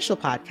 the official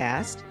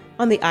podcast,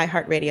 on the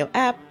iHeartRadio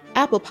app,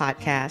 Apple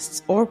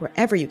Podcasts, or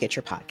wherever you get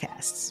your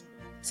podcasts.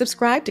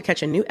 Subscribe to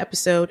catch a new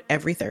episode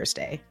every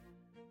Thursday.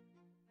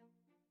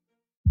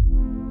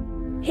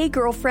 Hey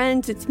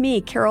girlfriends, it's me,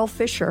 Carol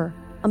Fisher.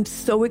 I'm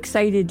so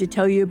excited to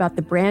tell you about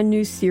the brand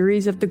new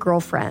series of The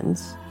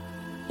Girlfriends.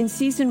 In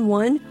season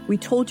 1, we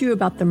told you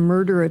about the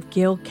murder of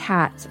Gail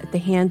Katz at the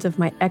hands of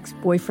my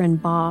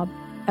ex-boyfriend Bob.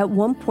 At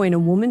one point, a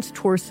woman's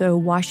torso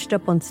washed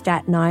up on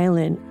Staten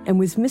Island and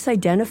was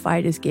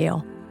misidentified as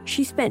Gail.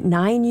 She spent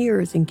 9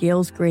 years in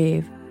Gail's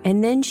grave,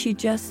 and then she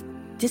just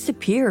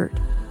disappeared.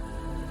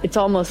 It's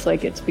almost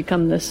like it's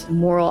become this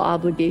moral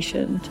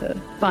obligation to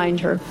find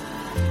her.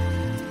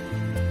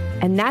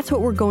 And that's what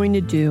we're going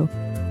to do.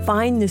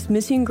 Find this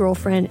missing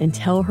girlfriend and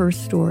tell her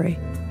story.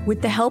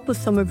 With the help of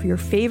some of your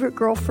favorite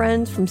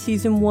girlfriends from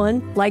season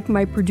 1, like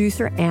my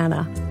producer,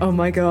 Anna. Oh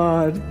my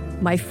God.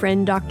 My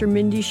friend, Dr.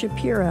 Mindy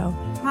Shapiro.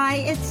 Hi,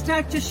 it's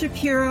Dr.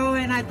 Shapiro,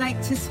 and I'd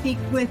like to speak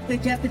with the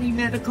Deputy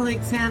Medical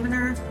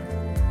Examiner.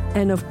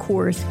 And of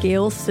course,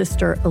 Gail's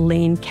sister,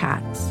 Elaine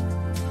Katz.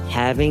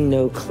 Having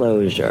no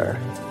closure,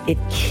 it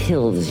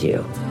kills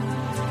you.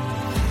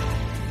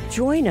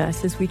 Join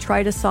us as we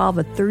try to solve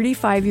a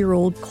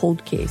 35-year-old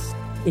cold case.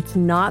 It's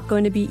not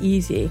going to be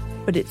easy,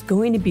 but it's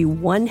going to be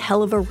one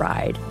hell of a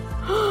ride.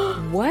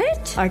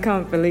 What? I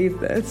can't believe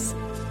this.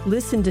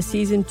 Listen to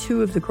season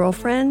 2 of The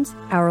Girlfriends,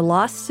 Our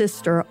Lost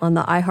Sister on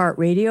the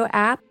iHeartRadio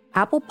app,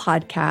 Apple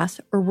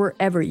Podcasts, or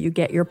wherever you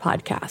get your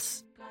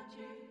podcasts.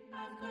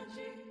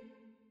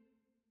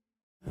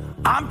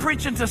 I'm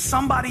preaching to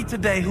somebody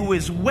today who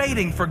is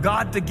waiting for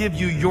God to give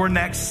you your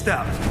next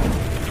step.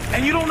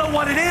 And you don't know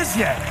what it is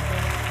yet.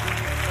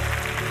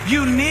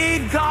 You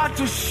need God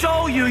to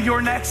show you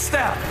your next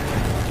step.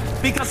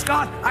 Because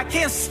God, I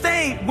can't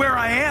stay where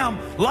I am,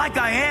 like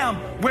I am,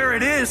 where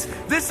it is.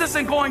 This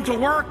isn't going to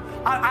work.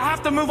 I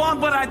have to move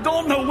on, but I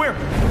don't know where.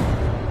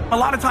 A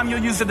lot of time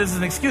you'll use it as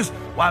an excuse.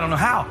 Well, I don't know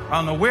how. I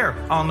don't know where.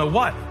 I don't know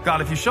what.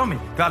 God, if you show me.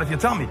 God, if you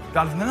tell me.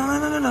 God, if...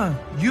 No.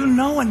 You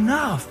know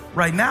enough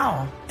right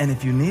now. And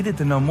if you needed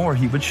to know more,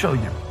 he would show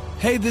you.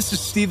 Hey, this is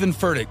Stephen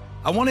Furtick.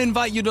 I want to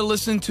invite you to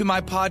listen to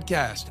my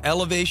podcast,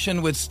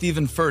 Elevation with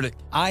Stephen Furtick.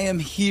 I am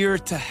here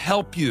to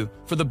help you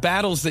for the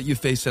battles that you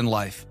face in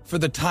life, for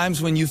the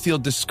times when you feel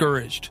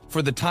discouraged,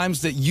 for the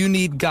times that you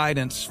need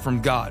guidance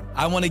from God.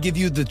 I want to give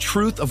you the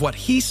truth of what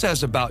he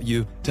says about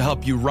you to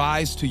help you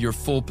rise to your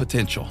full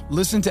potential.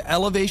 Listen to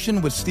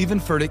Elevation with Stephen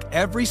Furtick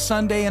every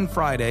Sunday and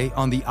Friday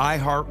on the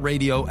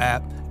iHeartRadio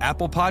app,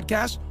 Apple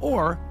Podcasts,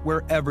 or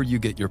wherever you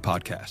get your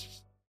podcasts.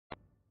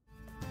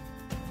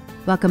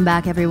 Welcome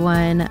back,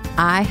 everyone.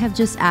 I have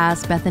just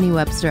asked Bethany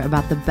Webster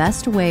about the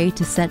best way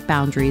to set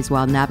boundaries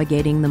while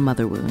navigating the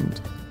mother wound.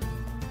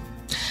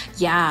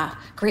 Yeah,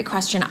 great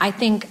question. I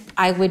think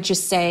I would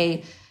just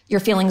say your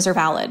feelings are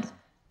valid.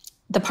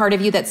 The part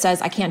of you that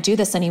says, I can't do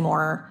this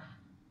anymore,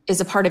 is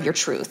a part of your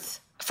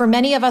truth. For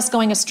many of us,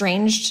 going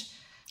estranged,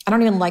 I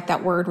don't even like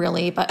that word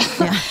really, but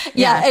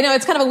yeah, I know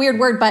it's kind of a weird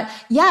word, but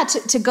yeah,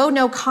 to go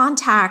no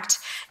contact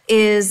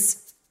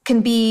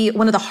can be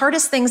one of the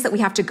hardest things that we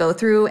have to go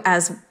through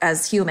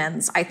as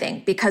humans, I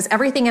think, because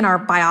everything in our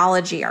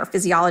biology, our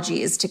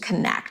physiology is to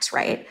connect,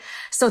 right?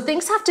 So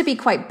things have to be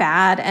quite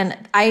bad. And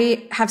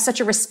I have such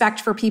a respect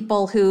for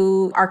people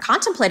who are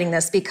contemplating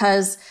this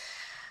because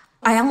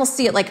I almost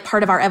see it like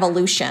part of our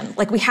evolution.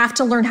 Like we have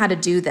to learn how to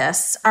do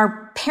this.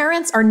 Our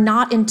parents are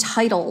not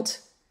entitled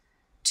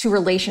to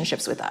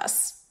relationships with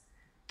us.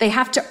 They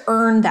have to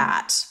earn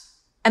that.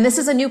 And this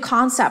is a new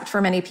concept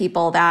for many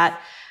people, that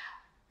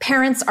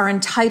parents are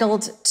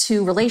entitled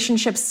to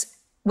relationships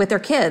with their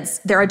kids,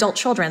 their adult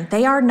children.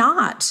 They are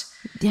not.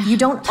 Yeah. You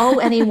don't owe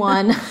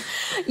anyone.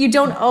 You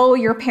don't owe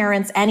your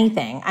parents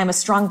anything. I'm a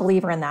strong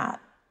believer in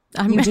that.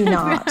 You do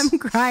not. I'm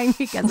crying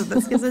because of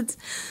this, because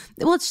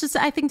it's just,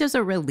 I think there's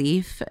a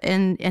relief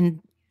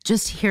in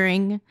just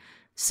hearing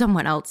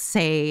someone else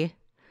say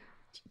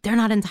they're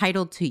not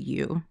entitled to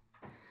you.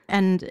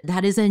 And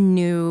that is a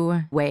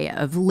new way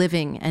of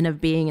living and of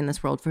being in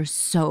this world for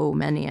so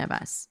many of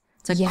us.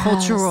 It's a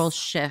cultural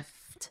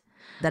shift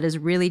that is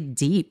really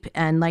deep.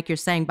 And like you're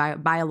saying,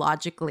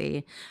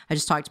 biologically, I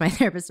just talked to my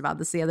therapist about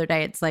this the other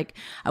day. It's like,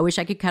 I wish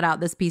I could cut out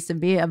this piece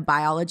of me of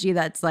biology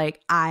that's like,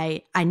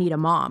 I need a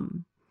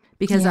mom.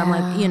 Because I'm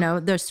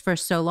like, there's for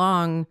so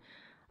long,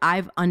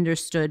 I've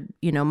understood,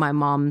 my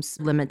mom's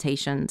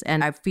limitations.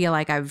 And I feel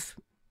like I've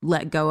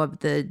let go of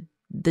the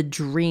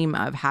dream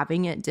of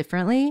having it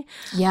differently.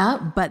 Yeah.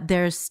 But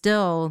there's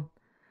still,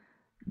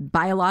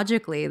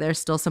 biologically, there's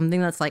still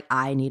something that's like,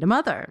 I need a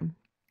mother.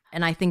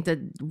 And I think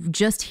that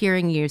just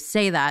hearing you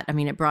say that, I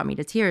mean, it brought me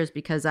to tears,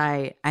 because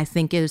I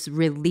think is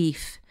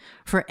relief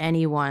for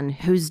anyone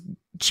who's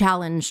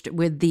challenged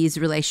with these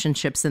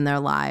relationships in their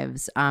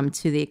lives,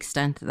 to the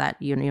extent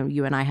that,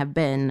 you and I have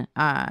been.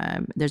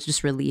 There's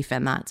just relief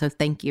in that. So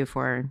thank you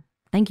for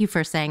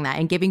saying that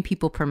and giving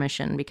people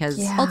permission, because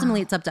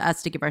ultimately it's up to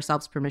us to give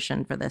ourselves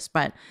permission for this.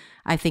 But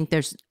I think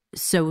there's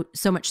so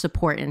much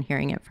support in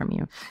hearing it from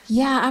you.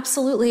 Yeah,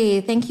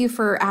 absolutely. Thank you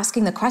for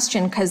asking the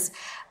question, because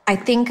I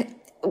think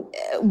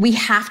we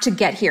have to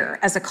get here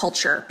as a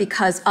culture,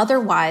 because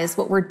otherwise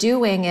what we're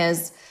doing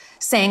is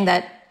saying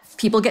that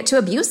people get to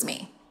abuse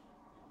me.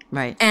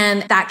 Right.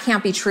 And that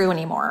can't be true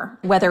anymore.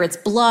 Whether it's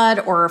blood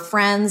or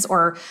friends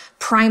or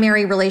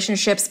primary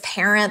relationships,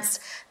 parents,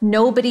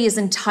 nobody is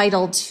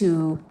entitled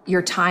to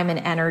your time and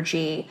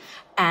energy.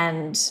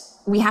 And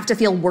we have to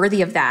feel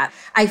worthy of that.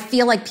 I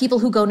feel like people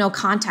who go no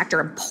contact are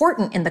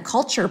important in the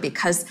culture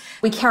because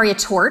we carry a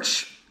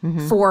torch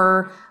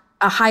for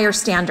a higher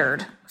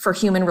standard for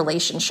human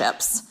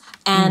relationships.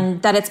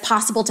 And that it's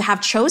possible to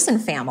have chosen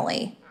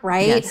family,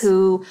 right? Yes.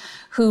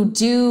 Who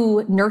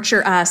do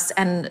nurture us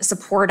and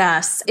support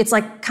us. It's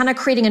like kind of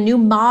creating a new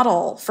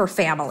model for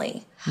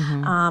family,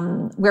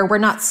 where we're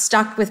not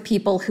stuck with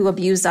people who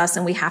abuse us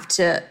and we have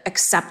to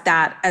accept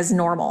that as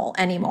normal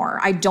anymore.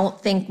 I don't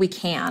think we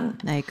can.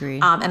 I agree.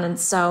 And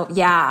so,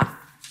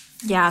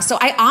 so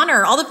I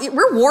honor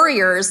we're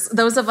warriors.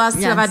 Those of us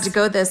who have had to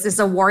go this is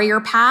a warrior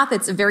path.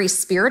 It's a very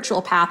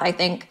spiritual path, I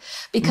think,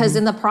 because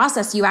in the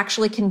process, you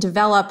actually can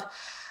develop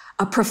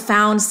a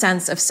profound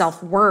sense of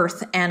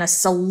self-worth and a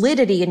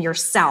solidity in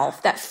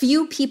yourself that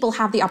few people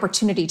have the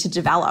opportunity to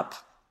develop.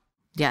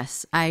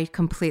 Yes, I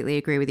completely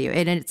agree with you.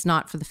 And it's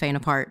not for the faint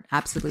of heart,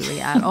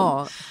 absolutely at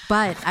all.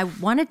 But I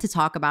wanted to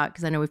talk about,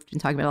 because I know we've been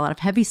talking about a lot of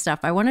heavy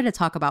stuff, I wanted to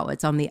talk about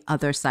what's on the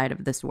other side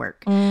of this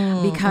work.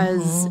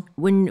 Because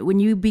when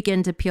you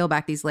begin to peel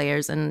back these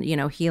layers, and,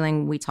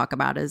 healing we talk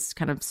about is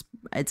kind of,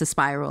 it's a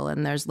spiral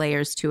and there's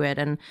layers to it.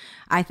 And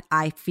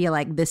I feel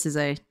like this is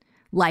a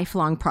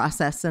lifelong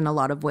process in a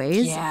lot of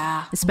ways,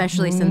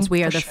 especially since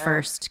we are the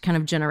first kind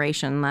of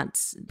generation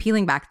that's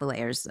peeling back the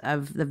layers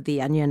of the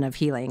onion of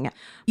healing.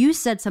 You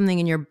said something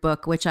in your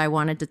book which I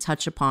wanted to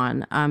touch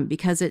upon,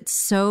 because it's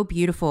so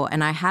beautiful,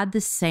 and I had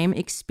the same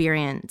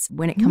experience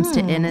when it comes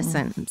to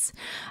innocence.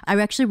 I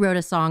actually wrote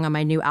a song on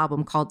my new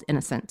album called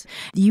Innocent.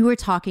 You were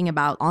talking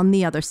about on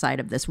the other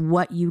side of this,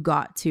 what you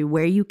got to,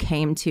 where you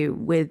came to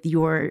with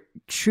your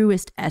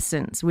truest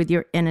essence, with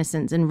your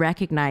innocence, and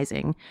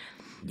recognizing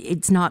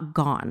it's not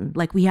gone.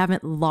 Like, we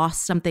haven't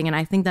lost something. And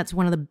I think that's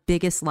one of the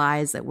biggest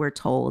lies that we're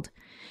told,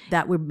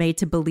 that we're made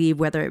to believe,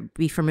 whether it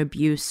be from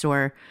abuse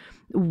or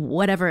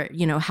whatever,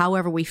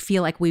 however we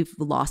feel like we've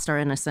lost our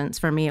innocence.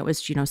 For me, it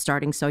was,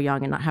 starting so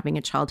young and not having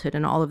a childhood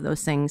and all of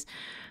those things.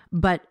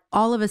 But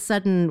all of a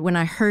sudden, when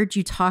I heard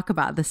you talk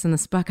about this in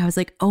this book, I was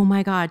like, oh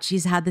my God,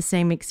 she's had the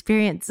same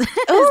experience as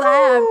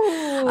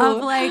I have,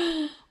 of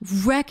like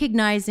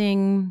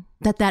recognizing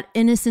that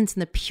innocence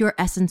and the pure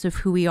essence of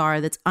who we are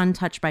that's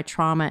untouched by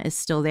trauma is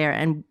still there,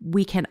 and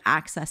we can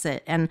access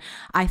it. And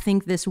I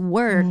think this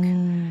work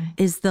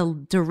is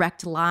the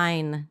direct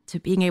line to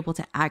being able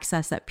to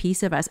access that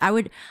piece of us. I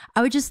would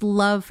just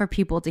love for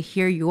people to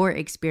hear your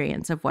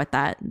experience of what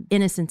that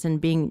innocence and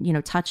being,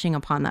 touching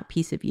upon that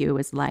piece of you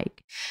is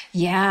like.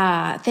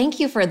 Yeah. Thank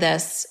you for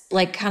this,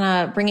 like kind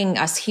of bringing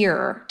us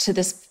here to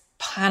this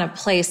kind of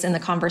place in the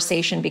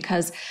conversation,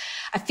 because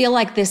I feel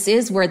like this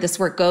is where this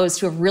work goes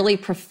to a really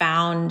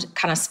profound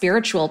kind of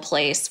spiritual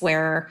place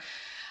where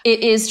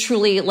it is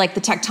truly like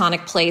the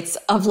tectonic plates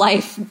of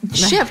life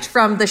shift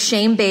from the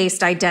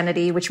shame-based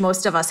identity, which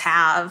most of us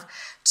have,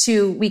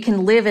 to we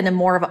can live in a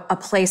more of a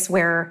place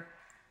where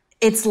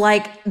it's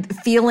like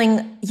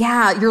feeling,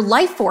 your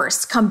life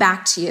force come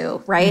back to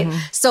you, right? Mm-hmm.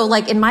 So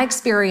like in my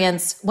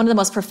experience, one of the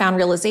most profound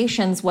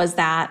realizations was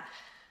that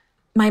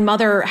my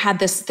mother had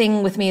this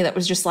thing with me that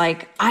was just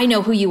like, I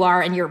know who you are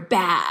and you're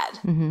bad.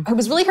 Mm-hmm. It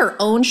was really her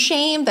own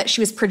shame that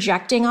she was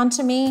projecting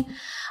onto me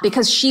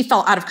because she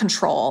felt out of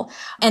control.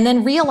 And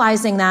then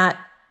realizing that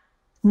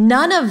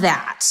none of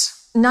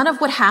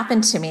what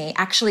happened to me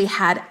actually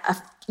had a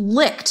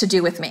lick to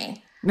do with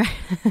me.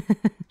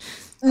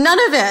 None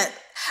of it.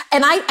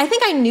 And I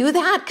think I knew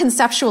that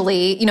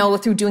conceptually,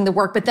 through doing the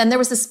work. But then there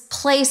was this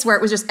place where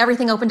it was just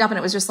everything opened up and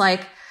it was just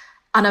like,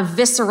 on a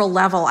visceral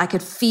level, I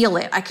could feel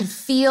it. I could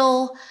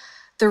feel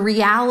the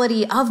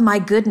reality of my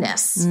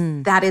goodness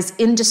that is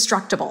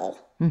indestructible.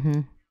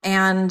 Mm-hmm.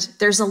 And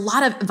there's a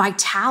lot of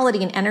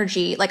vitality and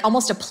energy, like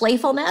almost a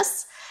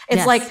playfulness.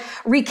 It's like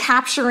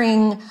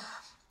recapturing,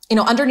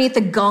 underneath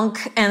the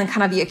gunk and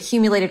kind of the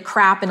accumulated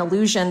crap and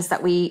illusions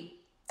that we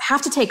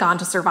have to take on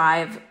to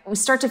survive. We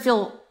start to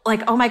feel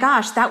like, oh my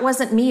gosh, that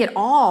wasn't me at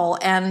all.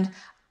 And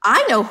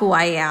I know who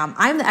I am.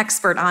 I'm the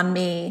expert on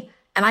me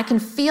and I can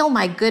feel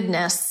my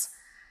goodness.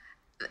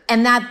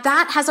 And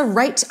that has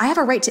I have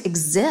a right to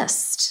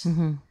exist.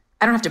 Mm-hmm.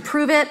 I don't have to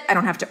prove it. I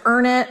don't have to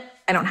earn it.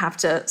 I don't have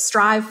to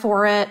strive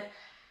for it.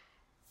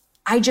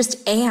 I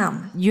just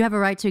am. You have a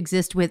right to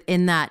exist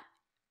within that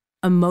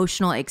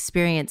emotional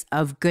experience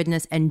of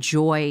goodness and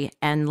joy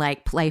and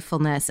like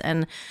playfulness.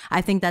 And I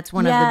think that's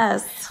one of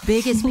the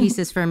biggest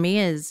pieces for me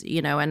is,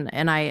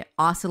 and I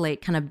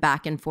oscillate kind of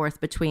back and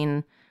forth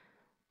between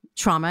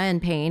trauma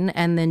and pain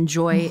and then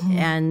joy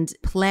and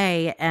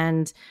play.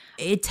 And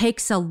it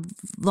takes a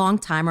long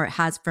time, or it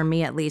has for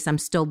me at least. I'm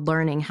still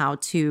learning how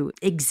to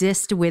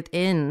exist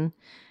within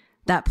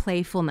that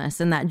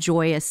playfulness and that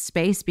joyous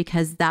space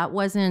because that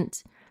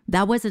wasn't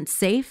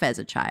safe as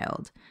a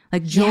child.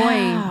 Like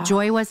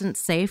joy wasn't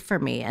safe for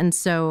me. And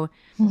so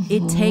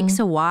it takes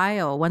a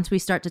while, once we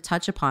start to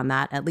touch upon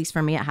that, at least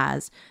for me it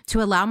has,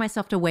 to allow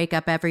myself to wake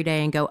up every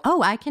day and go,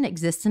 oh, I can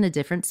exist in a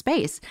different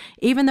space.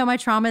 Even though my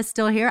trauma is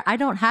still here, I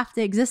don't have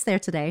to exist there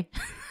today.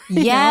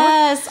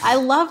 Yes, I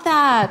love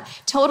that.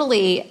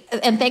 Totally.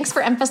 And thanks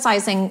for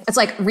emphasizing, it's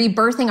like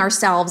rebirthing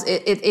ourselves.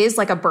 It is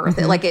like a birth.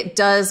 Like it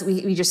does,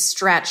 we just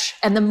stretch.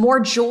 And the more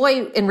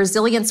joy and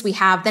resilience we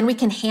have, then we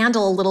can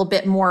handle a little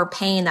bit more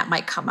pain that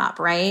might come up,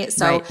 right?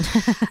 So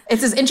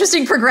it's this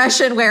interesting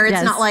progression where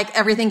it's not like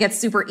everything gets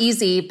super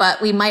easy,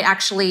 but we might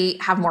actually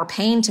have more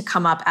pain to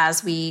come up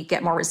as we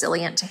get more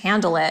resilient to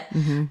handle it.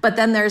 Mm-hmm. But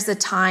then there's a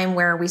time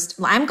where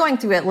I'm going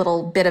through a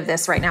little bit of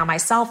this right now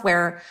myself,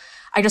 where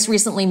I just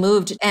recently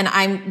moved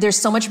and there's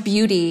so much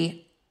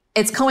beauty.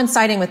 It's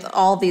coinciding with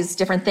all these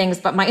different things,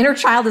 but my inner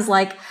child is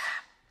like,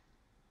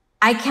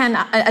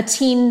 a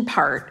teen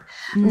part,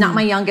 not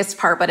my youngest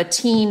part, but a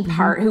teen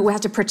part who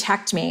had to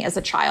protect me as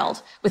a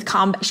child with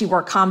she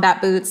wore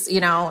combat boots,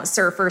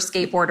 surfer,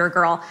 skateboarder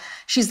girl.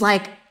 She's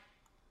like,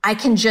 I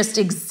can just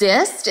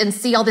exist and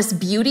see all this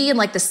beauty and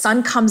like the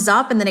sun comes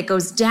up and then it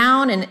goes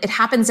down and it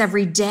happens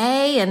every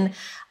day and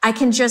I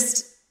can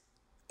just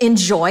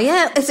enjoy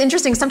it. It's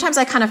interesting. Sometimes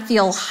I kind of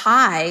feel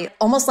high,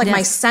 almost like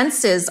my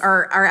senses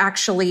are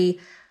actually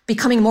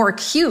becoming more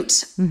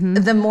acute.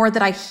 The more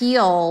that I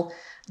heal,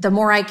 the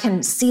more I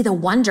can see the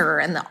wonder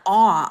and the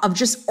awe of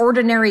just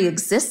ordinary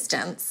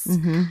existence.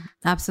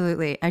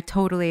 Absolutely. I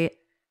totally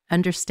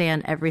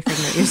understand everything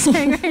that you're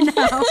saying right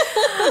now.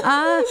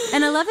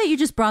 And I love that you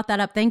just brought that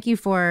up. Thank you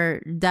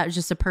for that.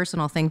 Just a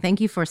personal thing.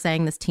 Thank you for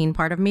saying this teen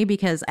part of me,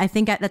 because I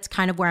think that's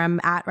kind of where I'm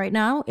at right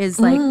now is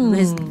like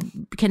is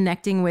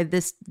connecting with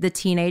the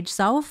teenage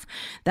self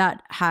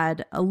that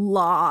had a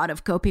lot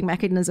of coping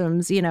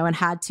mechanisms, and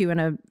had to in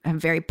a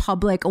very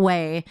public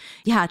way.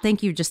 Yeah.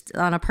 Thank you just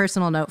on a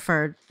personal note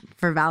for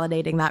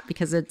validating that,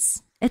 because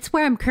it's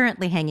where I'm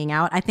currently hanging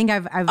out. I think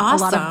I've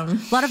awesome.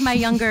 a lot of my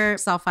younger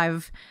self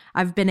I've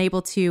been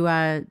able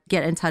to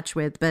get in touch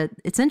with, but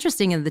it's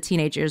interesting in the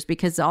teenagers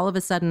because all of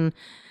a sudden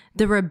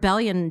the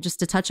rebellion, just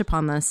to touch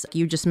upon this,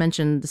 you just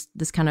mentioned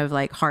this kind of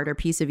like harder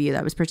piece of you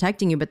that was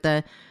protecting you, but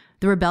the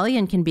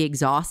rebellion can be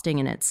exhausting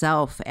in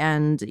itself.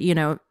 And,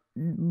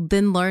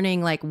 then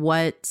learning like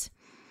what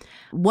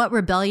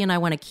rebellion I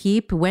want to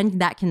keep, when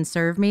that can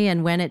serve me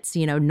and when it's,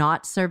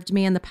 not served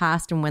me in the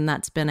past, and when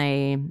that's been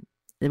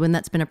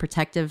a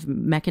protective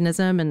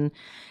mechanism. And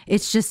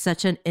it's just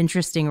such an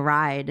interesting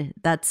ride.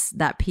 That's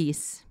that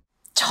piece.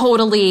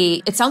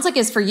 Totally. It sounds like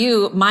as for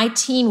you, my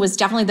teen was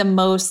definitely the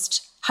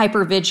most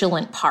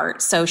hypervigilant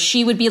part. So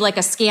she would be like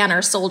a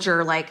scanner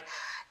soldier, like,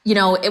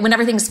 when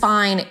everything's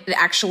fine, it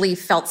actually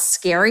felt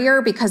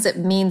scarier because it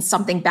means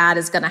something bad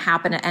is going to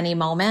happen at any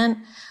moment.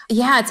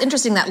 Yeah, it's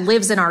interesting that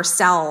lives in our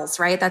cells,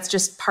 right? That's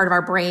just part of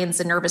our brains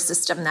and nervous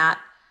system that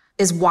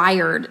is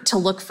wired to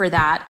look for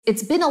that.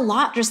 It's been a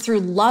lot just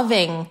through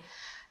loving,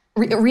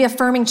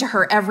 reaffirming to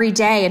her every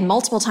day and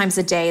multiple times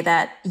a day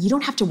that you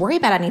don't have to worry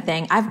about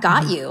anything. I've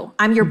got you.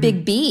 I'm your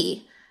big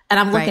B. and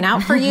I'm looking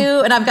out for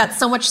you and I've got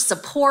so much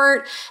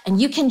support and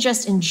you can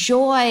just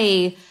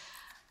enjoy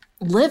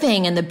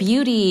living and the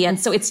beauty. And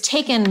so it's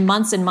taken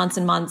months and months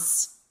and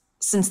months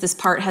since this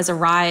part has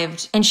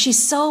arrived. And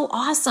she's so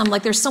awesome.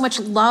 Like there's so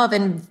much love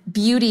and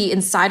beauty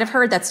inside of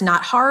her that's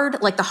not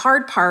hard. Like the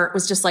hard part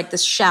was just like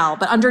this shell,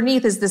 but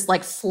underneath is this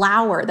like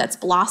flower that's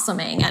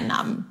blossoming. And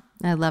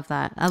I love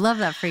that. I love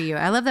that for you.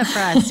 I love that for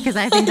us because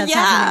I think that's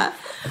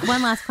happening.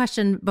 One last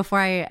question before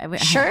I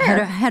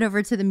head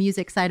over to the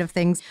music side of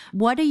things.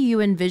 What do you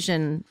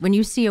envision when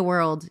you see a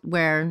world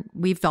where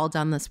we've all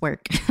done this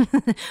work?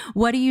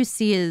 What do you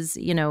see as,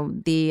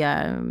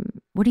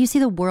 what do you see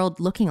the world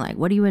looking like?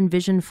 What do you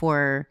envision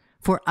for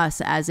us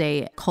as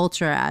a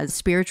culture, as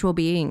spiritual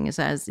beings,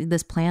 as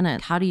this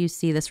planet? How do you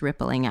see this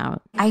rippling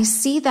out? I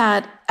see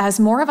that as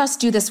more of us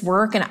do this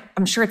work, and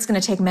I'm sure it's going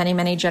to take many,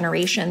 many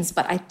generations,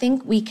 but I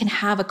think we can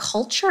have a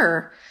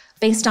culture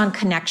based on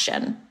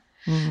connection.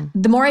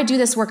 The more I do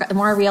this work, the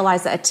more I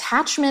realize that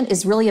attachment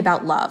is really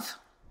about love.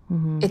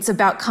 It's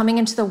about coming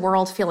into the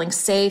world feeling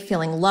safe,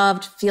 feeling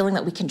loved, feeling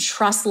that we can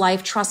trust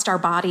life, trust our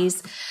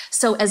bodies.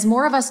 So as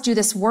more of us do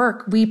this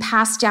work, we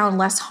pass down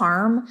less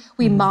harm.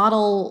 We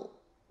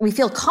we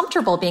feel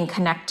comfortable being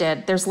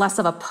connected. There's less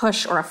of a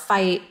push or a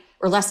fight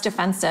or less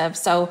defensive.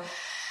 So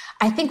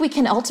I think we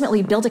can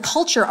ultimately build a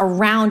culture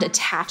around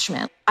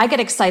attachment. I get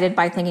excited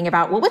by thinking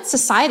about, what would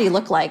society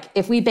look like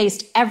if we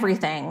based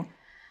everything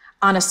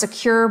on a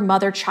secure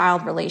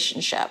mother-child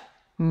relationship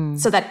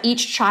so that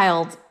each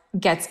child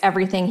gets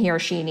everything he or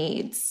she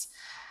needs?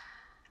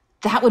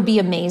 That would be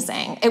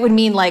amazing. It would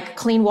mean like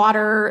clean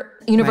water,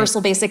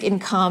 universal basic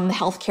income,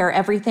 healthcare,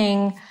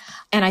 everything.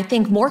 And I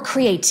think more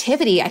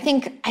creativity. I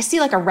think I see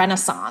like a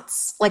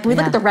renaissance. Like we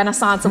look at the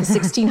Renaissance of the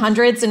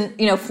 1600s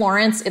in,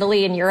 Florence,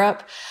 Italy, and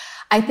Europe.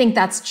 I think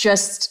that's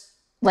just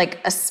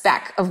like a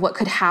speck of what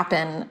could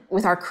happen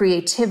with our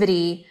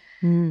creativity.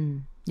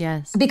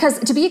 Yes. Because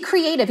to be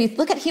creative, you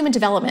look at human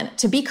development,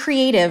 to be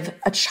creative,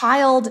 a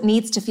child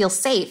needs to feel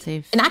safe.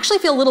 And actually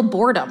feel a little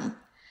boredom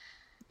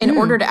in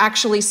order to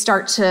actually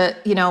start to,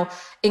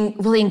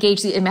 really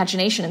engage the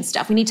imagination and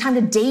stuff. We need time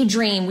to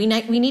daydream. We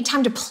need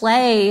time to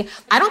play.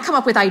 I don't come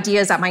up with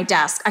ideas at my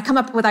desk. I come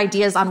up with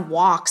ideas on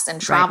walks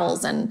and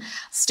travels and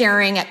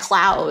staring at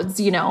clouds,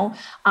 So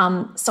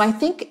I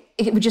think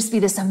it would just be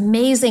this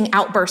amazing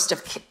outburst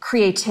of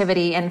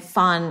creativity and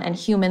fun and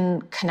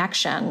human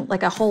connection,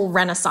 like a whole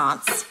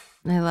renaissance.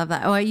 I love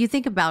that. Oh, you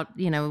think about,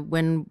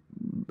 when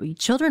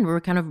children were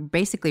kind of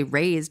basically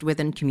raised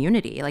within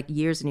community, like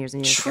years and years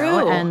and years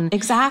ago. And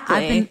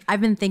exactly.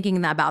 I've been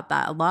thinking about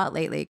that a lot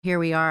lately. Here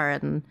we are,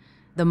 and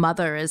the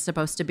mother is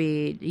supposed to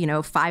be,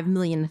 5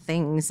 million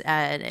things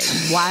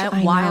while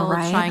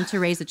trying to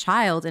raise a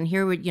child. And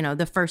here,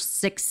 the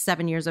first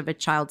 6-7 years of a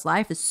child's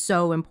life is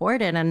so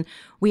important. And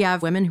we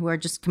have women who are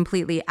just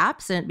completely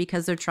absent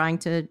because they're trying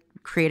to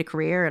create a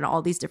career and all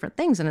these different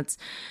things. And it's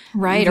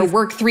or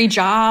work 3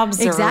 jobs.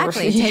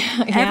 Exactly.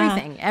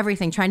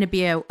 Everything, trying to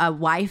be a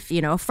wife,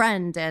 a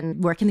friend,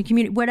 and work in the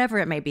community, whatever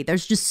it may be.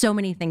 There's just so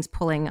many things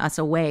pulling us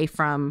away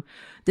from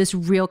this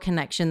real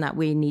connection that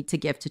we need to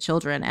give to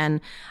children.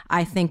 And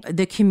I think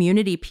the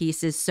community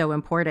piece is so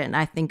important.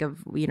 I think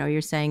of,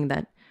 you're saying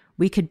that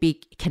we could be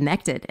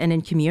connected and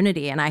in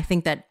community. And I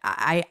think that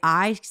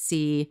I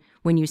see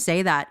when you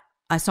say that,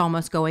 us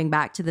almost going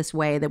back to this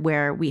way that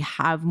where we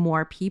have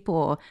more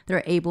people that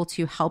are able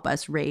to help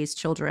us raise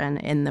children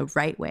in the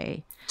right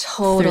way.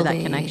 Totally. Through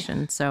that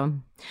connection. So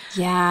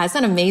yeah,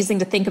 isn't that amazing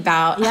to think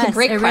about? Yes,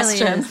 great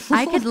question.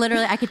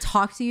 Really I could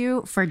talk to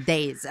you for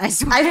days. I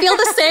swear. I feel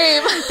the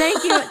same.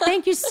 Thank you.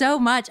 Thank you so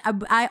much.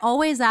 I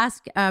always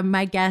ask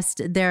my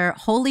guest their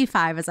holy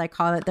 5, as I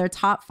call it, their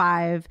top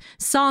 5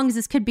 songs.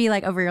 This could be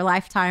like over your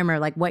lifetime or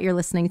like what you're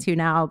listening to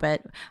now,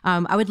 but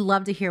I would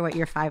love to hear what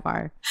your 5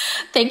 are.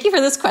 Thank you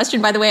for this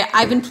question, by the way.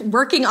 I've been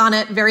working on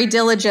it very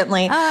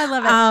diligently. Oh, I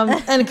love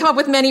it. And come up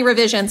with many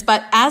revisions.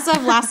 But as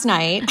of last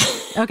night,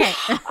 okay.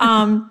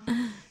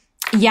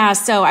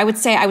 So I would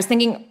say I was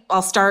thinking,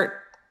 I'll start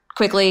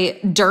quickly.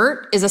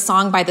 Dirt is a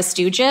song by the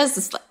Stooges,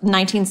 this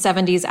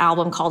 1970s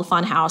album called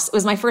Fun House. It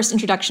was my first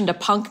introduction to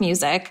punk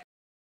music.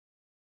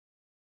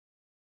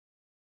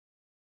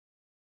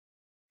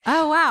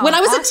 Oh, wow. When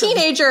I was a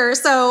teenager,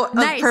 so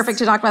nice. Perfect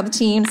to talk about the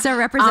teen. So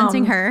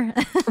representing her.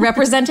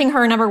 Representing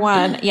her, number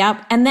 1.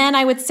 Yep. And then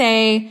I would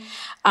say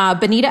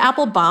Bonita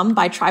Apple Bum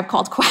by Tribe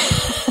Called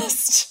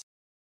Quest.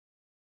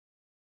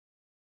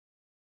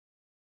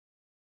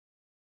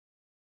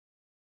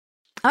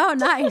 Oh,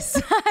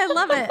 nice. I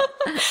love it.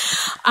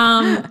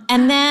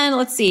 And then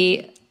let's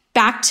see,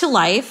 Back to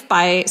Life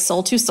by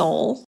Soul to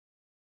Soul.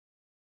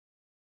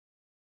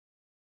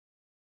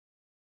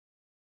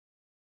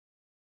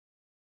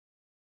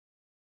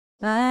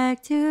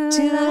 Back to life.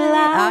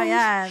 Oh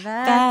yeah,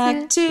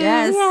 back to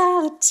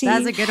reality.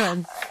 That's a good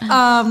one.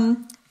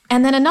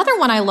 And then another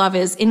one I love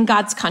is In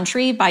God's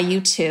Country by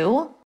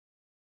U2.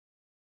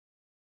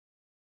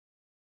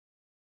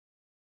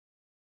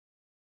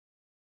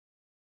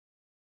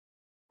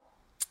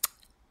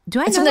 Do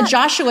I it's know from that? the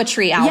Joshua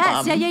Tree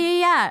album. Yes,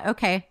 yeah.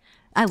 Okay.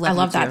 I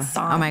love that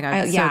song. Oh my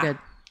God, so good.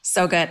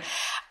 So good.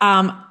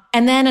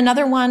 And then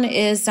another one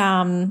is,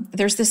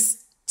 there's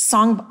this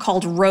song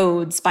called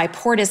Roads by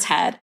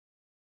Portishead.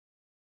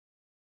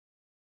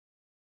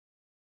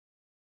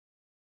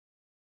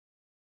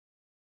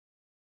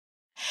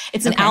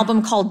 It's an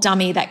album called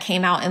Dummy that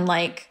came out in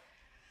like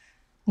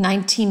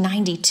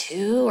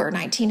 1992 or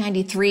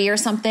 1993 or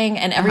something.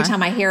 And every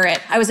time I hear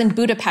it, I was in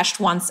Budapest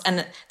once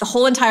and the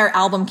whole entire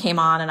album came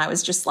on and I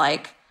was just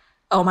like,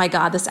 oh my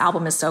God, this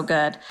album is so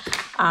good.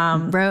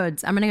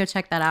 Roads. I'm going to go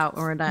check that out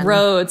when we're done.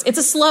 Roads. It's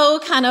a slow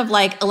kind of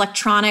like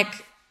electronic,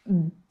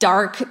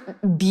 dark,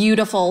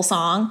 beautiful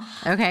song.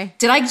 Okay.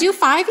 Did I do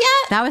 5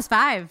 yet? That was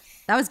 5.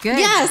 That was good.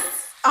 Yes.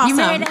 Awesome. You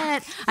made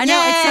it. I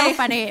know. Yay. It's so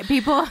funny.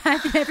 People,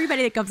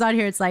 everybody that comes on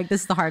here, it's like,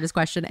 this is the hardest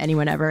question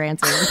anyone ever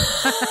answered.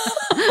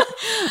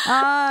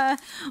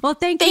 Well,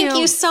 thank you. Thank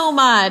you so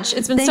much.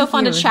 It's been so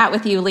fun to chat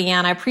with you,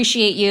 Leanne. I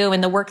appreciate you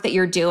and the work that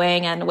you're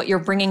doing and what you're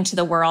bringing to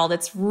the world.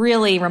 It's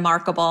really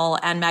remarkable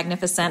and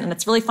magnificent, and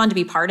it's really fun to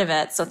be part of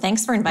it. So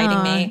thanks for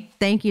inviting me.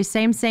 Thank you.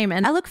 Same.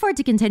 And I look forward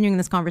to continuing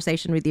this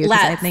conversation with you because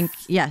I think,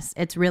 yes,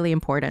 it's really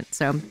important.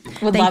 So would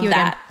thank love you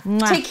that. again.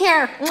 Take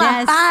care.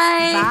 Yes. Bye.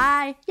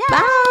 Bye. Yeah.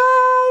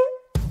 Bye.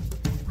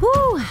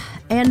 Whew.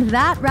 And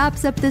that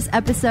wraps up this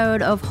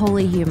episode of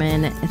Holy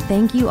Human.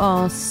 Thank you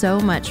all so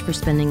much for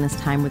spending this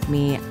time with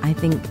me. I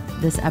think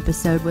this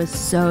episode was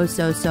so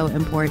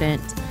important.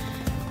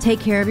 Take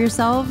care of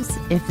yourselves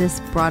if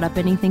this brought up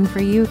anything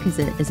for you, because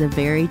it is a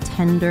very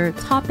tender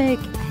topic.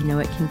 I know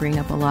it can bring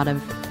up a lot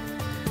of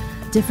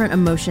different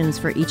emotions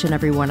for each and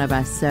every one of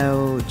us.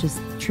 So just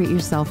treat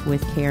yourself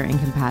with care and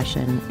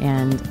compassion.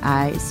 And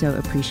I so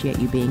appreciate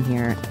you being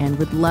here and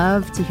would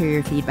love to hear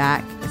your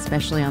feedback,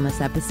 especially on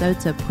this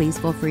episode. So please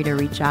feel free to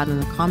reach out in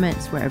the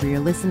comments wherever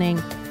you're listening.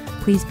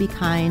 Please be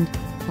kind.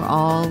 We're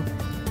all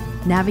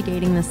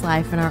navigating this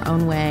life in our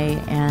own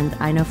way. And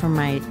I know for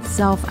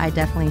myself, I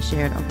definitely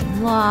shared a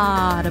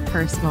lot of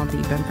personal,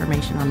 deep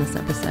information on this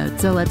episode.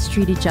 So let's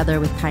treat each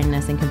other with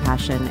kindness and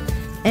compassion.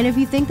 And if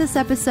you think this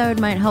episode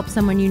might help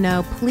someone you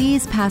know,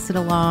 please pass it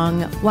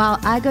along while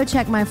I go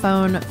check my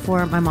phone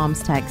for my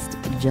mom's text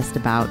just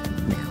about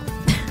now.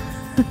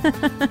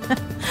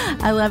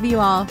 I love you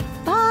all.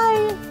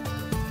 Bye.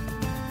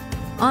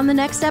 On the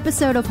next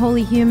episode of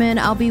Holy Human,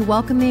 I'll be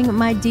welcoming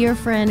my dear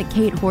friend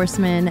Kate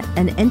Horseman,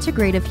 an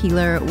integrative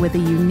healer with a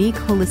unique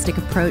holistic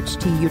approach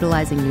to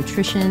utilizing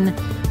nutrition,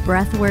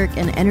 breath work,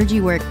 and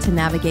energy work to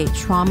navigate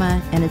trauma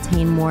and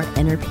attain more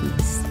inner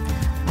peace.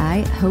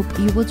 I hope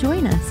you will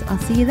join us. I'll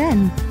see you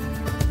then.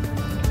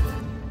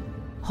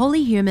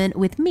 Holy Human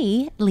with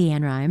me,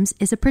 Leanne Rimes,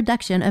 is a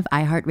production of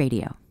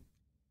iHeartRadio.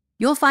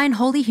 You'll find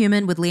Holy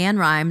Human with Leanne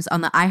Rimes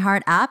on the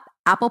iHeart app,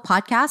 Apple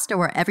Podcast, or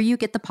wherever you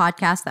get the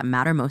podcasts that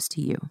matter most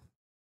to you.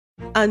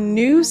 A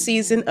new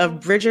season of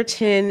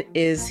Bridgerton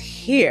is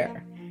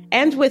here.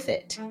 And with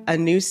it, a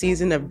new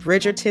season of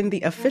Bridgerton,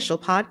 the official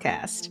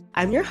podcast.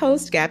 I'm your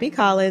host, Gabby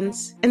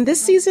Collins, and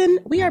this season,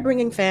 we are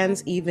bringing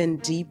fans even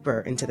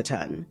deeper into the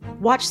ton.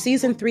 Watch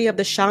season 3 of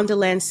the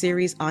Shondaland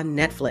series on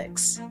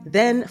Netflix.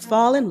 Then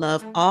fall in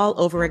love all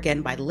over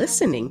again by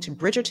listening to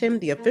Bridgerton,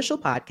 the official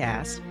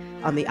podcast,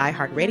 on the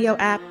iHeartRadio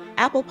app,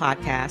 Apple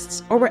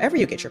Podcasts, or wherever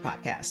you get your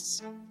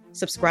podcasts.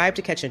 Subscribe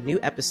to catch a new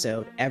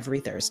episode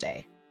every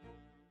Thursday.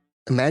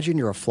 Imagine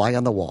you're a fly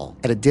on the wall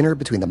at a dinner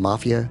between the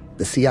mafia,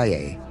 the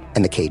CIA,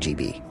 and the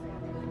KGB.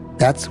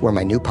 That's where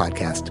my new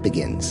podcast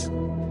begins.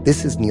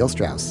 This is Neil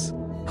Strauss,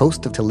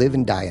 host of To Live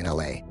and Die in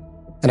LA,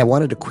 and I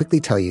wanted to quickly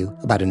tell you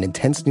about an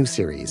intense new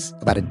series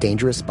about a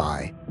dangerous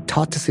spy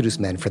taught to seduce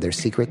men for their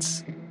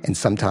secrets and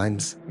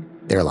sometimes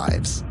their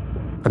lives.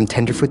 From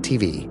Tenderfoot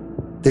TV,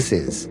 this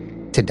is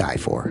To Die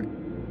For.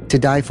 To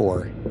Die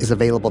For is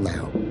available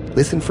now.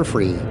 Listen for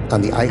free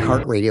on the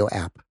iHeartRadio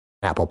app,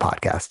 Apple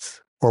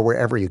Podcasts, or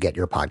wherever you get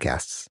your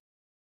podcasts.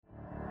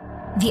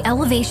 The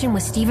Elevation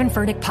with Stephen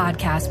Furtick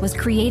podcast was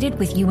created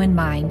with you in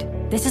mind.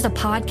 This is a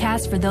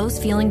podcast for those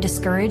feeling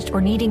discouraged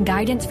or needing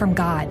guidance from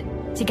God.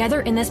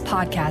 Together in this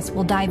podcast,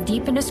 we'll dive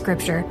deep into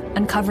scripture,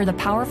 uncover the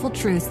powerful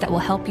truths that will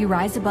help you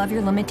rise above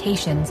your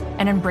limitations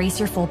and embrace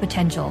your full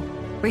potential.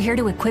 We're here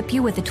to equip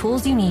you with the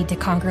tools you need to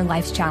conquer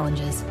life's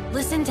challenges.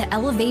 Listen to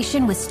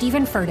Elevation with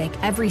Stephen Furtick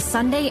every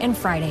Sunday and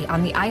Friday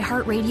on the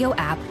iHeartRadio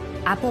app,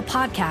 Apple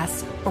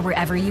Podcasts, or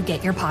wherever you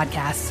get your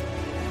podcasts.